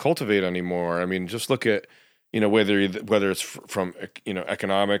able to cultivate anymore. I mean, just look at, whether it's from,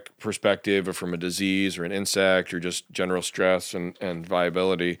 economic perspective or from a disease or an insect or just general stress and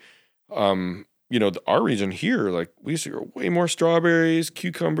viability. Our region here, like we used to grow way more strawberries,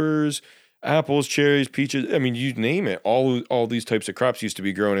 cucumbers, apples, cherries, peaches. I mean, you name it. All these types of crops used to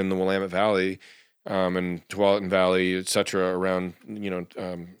be grown in the Willamette Valley, and Tualatin Valley, et cetera, around,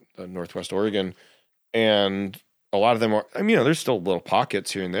 Northwest Oregon. And a lot of them are, there's still little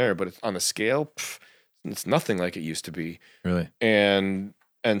pockets here and there, but it's on the scale, it's nothing like it used to be. Really?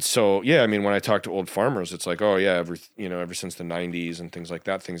 And so, yeah, when I talk to old farmers, it's like, oh yeah, ever since the 90s and things like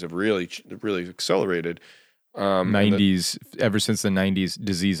that, things have really accelerated. Ever since the 90s,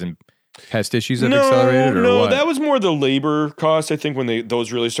 disease and pest issues have accelerated? Or no, what? That was more the labor costs. I think when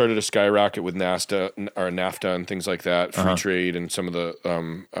those really started to skyrocket with NAFTA and things like that, free trade and some of the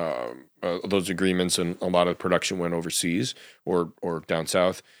those agreements, and a lot of production went overseas or down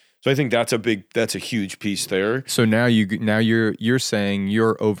south. So I think that's a huge piece there. So now you're saying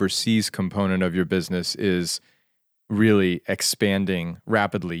your overseas component of your business is really expanding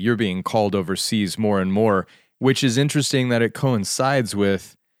rapidly. You're being called overseas more and more, which is interesting that it coincides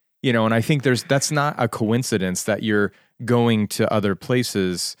with, and I think that's not a coincidence that you're going to other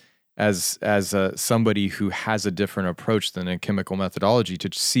places as somebody who has a different approach than a chemical methodology to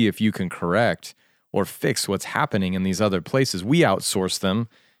see if you can correct or fix what's happening in these other places. We outsource them.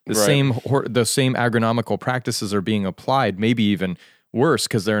 The same agronomical practices are being applied, maybe even worse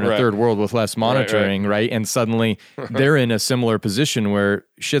because they're in a third world with less monitoring, right? And suddenly they're in a similar position where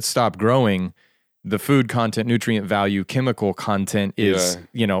shit stopped growing. The food content, nutrient value, chemical content is,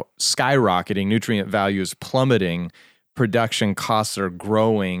 skyrocketing. Nutrient value is plummeting. Production costs are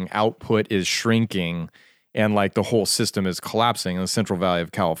growing. Output is shrinking. And like the whole system is collapsing. And the Central Valley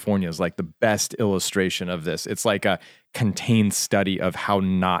of California is like the best illustration of this. It's like a contained study of how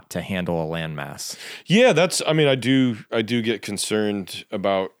not to handle a landmass. Yeah, I do get concerned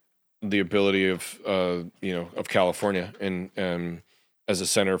about the ability of California and as a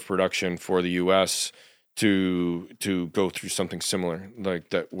center of production for the U.S. to go through something similar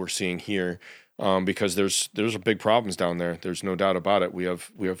like that we're seeing here. because there's big problems down there. There's no doubt about it. We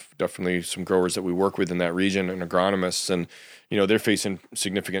have definitely some growers that we work with in that region and agronomists, and they're facing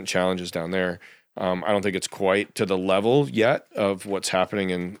significant challenges down there. I don't think it's quite to the level yet of what's happening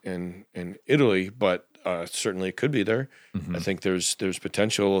in Italy, but certainly it could be there. I think there's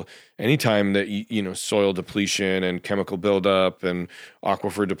potential anytime that soil depletion and chemical buildup and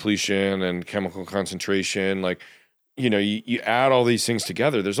aquifer depletion and chemical concentration, like you add all these things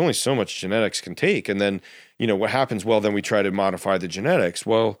together. There's only so much genetics can take, and then what happens? Well, then we try to modify the genetics.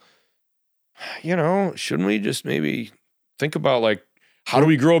 Well, shouldn't we just maybe think about like, how do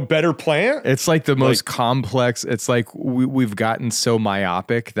we grow a better plant? It's like the most complex. It's like we've gotten so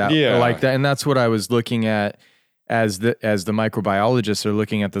myopic that like that. And that's what I was looking at as the microbiologists are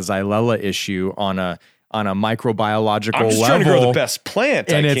looking at the Xylella issue on a microbiological level. I'm just trying to grow the best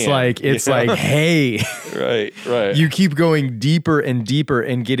plant. And it's like, hey, right. You keep going deeper and deeper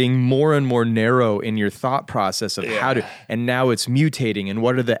and getting more and more narrow in your thought process of how to, and now it's mutating. And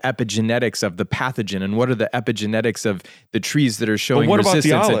what are the epigenetics of the pathogen? And what are the epigenetics of the trees that are showing resistance?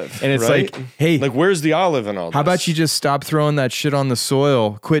 What about the olive? And it's right? like, hey, like where's the olive in all this? How about you just stop throwing that shit on the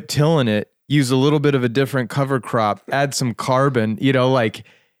soil, quit tilling it, use a little bit of a different cover crop, add some carbon,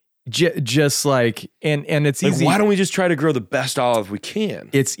 just like, and it's easy. Why don't we just try to grow the best olive we can?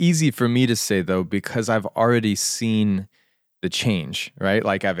 It's easy for me to say though, because I've already seen the change, right?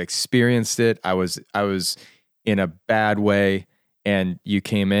 Like I've experienced it. I was in a bad way, and you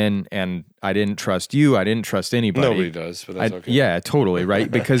came in, and I didn't trust you. I didn't trust anybody. Nobody does, but that's okay. Yeah, totally, right?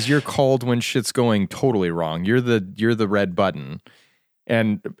 Because you're called when shit's going totally wrong. You're the red button.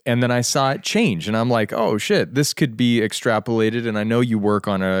 And then I saw it change, and I'm like, oh shit, this could be extrapolated. And I know you work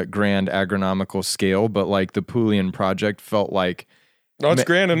on a grand agronomical scale, but like the Puglian project felt like, it's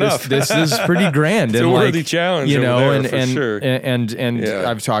grand enough. This is pretty grand. It's a worthy challenge, for sure. And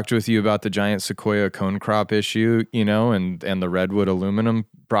I've talked with you about the giant sequoia cone crop issue, and the redwood aluminum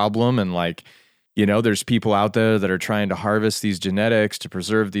problem, and like, there's people out there that are trying to harvest these genetics to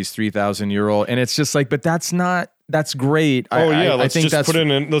preserve these 3,000-year-old, and it's just like, but that's great. Let's put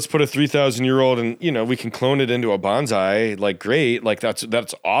a 3,000-year-old, and we can clone it into a bonsai. Like, great, like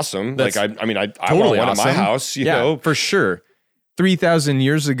that's awesome. I totally want one in my house. You know, for sure. 3,000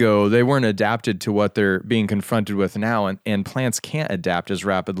 years ago, they weren't adapted to what they're being confronted with now, and plants can't adapt as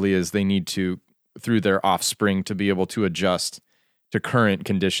rapidly as they need to through their offspring to be able to adjust to current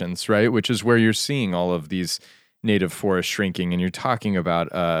conditions, right? Which is where you're seeing all of these native forests shrinking, and you're talking about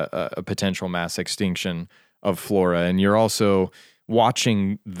a potential mass extinction of flora, and you're also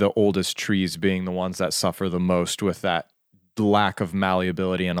watching the oldest trees being the ones that suffer the most with that lack of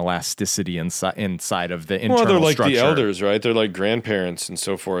malleability and elasticity inside of the internal structure. Well, they're like the elders, right? They're like grandparents and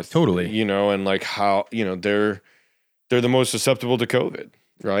so forth. Totally. And like how, they're the most susceptible to COVID,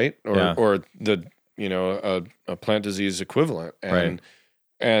 right? Or the, a plant disease equivalent.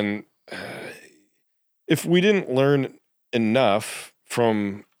 And if we didn't learn enough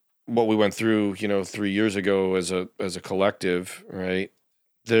from what we went through, 3 years ago as a collective, right?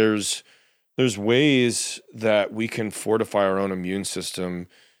 There's ways that we can fortify our own immune system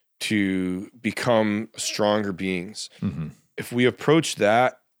to become stronger beings. Mm-hmm. If we approach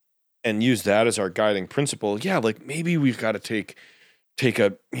that and use that as our guiding principle, like maybe we've got to take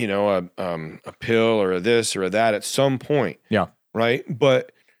a a pill or a this or a that at some point. Yeah. Right.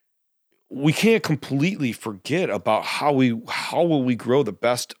 But we can't completely forget about how will we grow the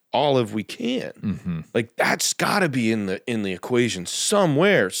best olive we can. Mm-hmm. Like that's got to be in the equation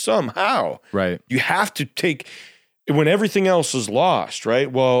somewhere, somehow. Right. You have to take when everything else is lost,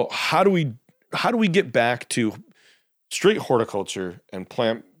 right? Well, how do we get back to straight horticulture and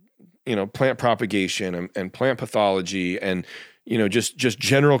plant propagation and plant pathology and just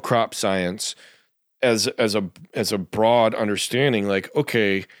general crop science as a broad understanding, like,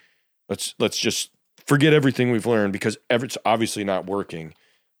 okay, let's just forget everything we've learned because it's obviously not working,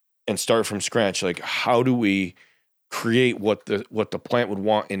 and start from scratch. Like, how do we create what the plant would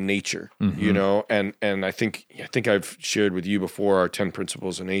want in nature? Mm-hmm. And I think I've shared with you before our 10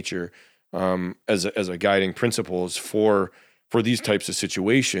 principles of nature as a guiding principles for these types of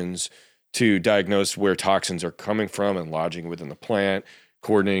situations, to diagnose where toxins are coming from and lodging within the plant,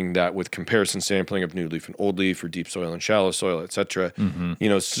 coordinating that with comparison sampling of new leaf and old leaf, or deep soil and shallow soil, et cetera. Mm-hmm.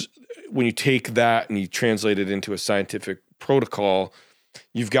 When you take that and you translate it into a scientific protocol,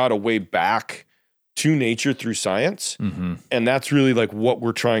 you've got a way back to nature through science. Mm-hmm. And that's really like what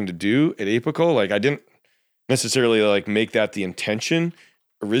we're trying to do at Apical. Like I didn't necessarily like make that the intention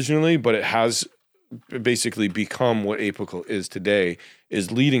originally, but it has basically become what Apical is today,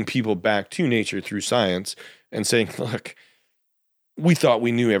 is leading people back to nature through science and saying, look, we thought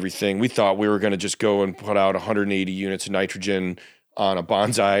we knew everything. We thought we were going to just go and put out 180 units of nitrogen on a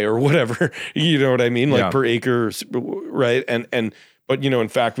bonsai or whatever, you know what I mean? Like per acre, right? But in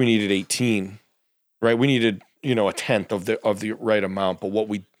fact, we needed 18, right? We needed, a tenth of the right amount. But what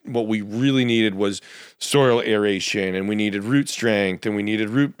we really needed was soil aeration, and we needed root strength, and we needed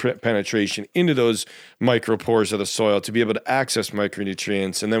root penetration into those micropores of the soil to be able to access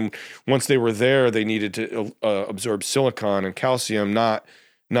micronutrients. And then once they were there, they needed to absorb silicon and calcium, not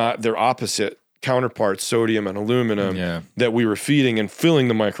their opposite counterparts, sodium and aluminum, that we were feeding and filling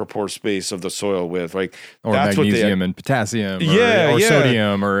the micropore space of the soil with, like, or that's magnesium and potassium, or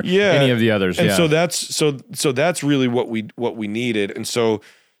sodium, or any of the others. And so that's really what we needed. And so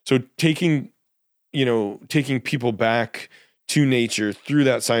taking people back to nature through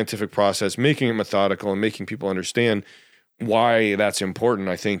that scientific process, making it methodical and making people understand why that's important,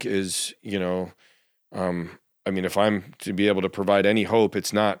 I think is, if I'm to be able to provide any hope,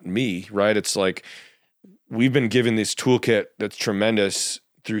 it's not me, right? It's like, we've been given this toolkit that's tremendous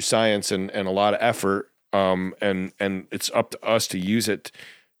through science and a lot of effort. And it's up to us to use it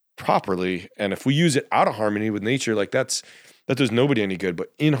properly. And if we use it out of harmony with nature, like that does nobody any good.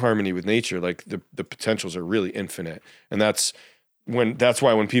 But in harmony with nature, like the potentials are really infinite. And that's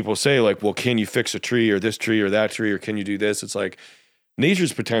why when people say, like, well, can you fix a tree or this tree or that tree, or can you do this? It's like,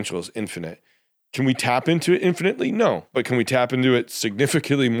 nature's potential is infinite. Can we tap into it infinitely? No. But can we tap into it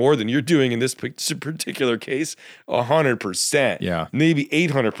significantly more than you're doing in this particular case? 100%. Yeah. Maybe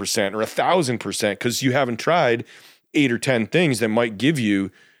 800% or 1,000%, because you haven't tried 8 or 10 things that might give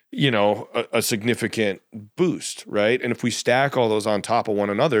you, a significant boost, right? And if we stack all those on top of one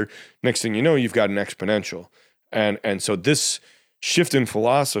another, next thing you know, you've got an exponential. And so this shift in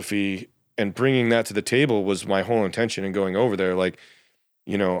philosophy and bringing that to the table was my whole intention in going over there. Like,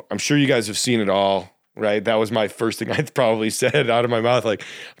 I'm sure you guys have seen it all, right? That was my first thing I probably said out of my mouth. Like,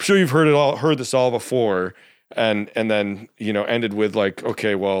 I'm sure you've heard this all before. And then, ended with, like,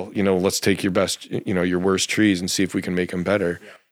 okay, well, let's take your best, your worst trees and see if we can make them better.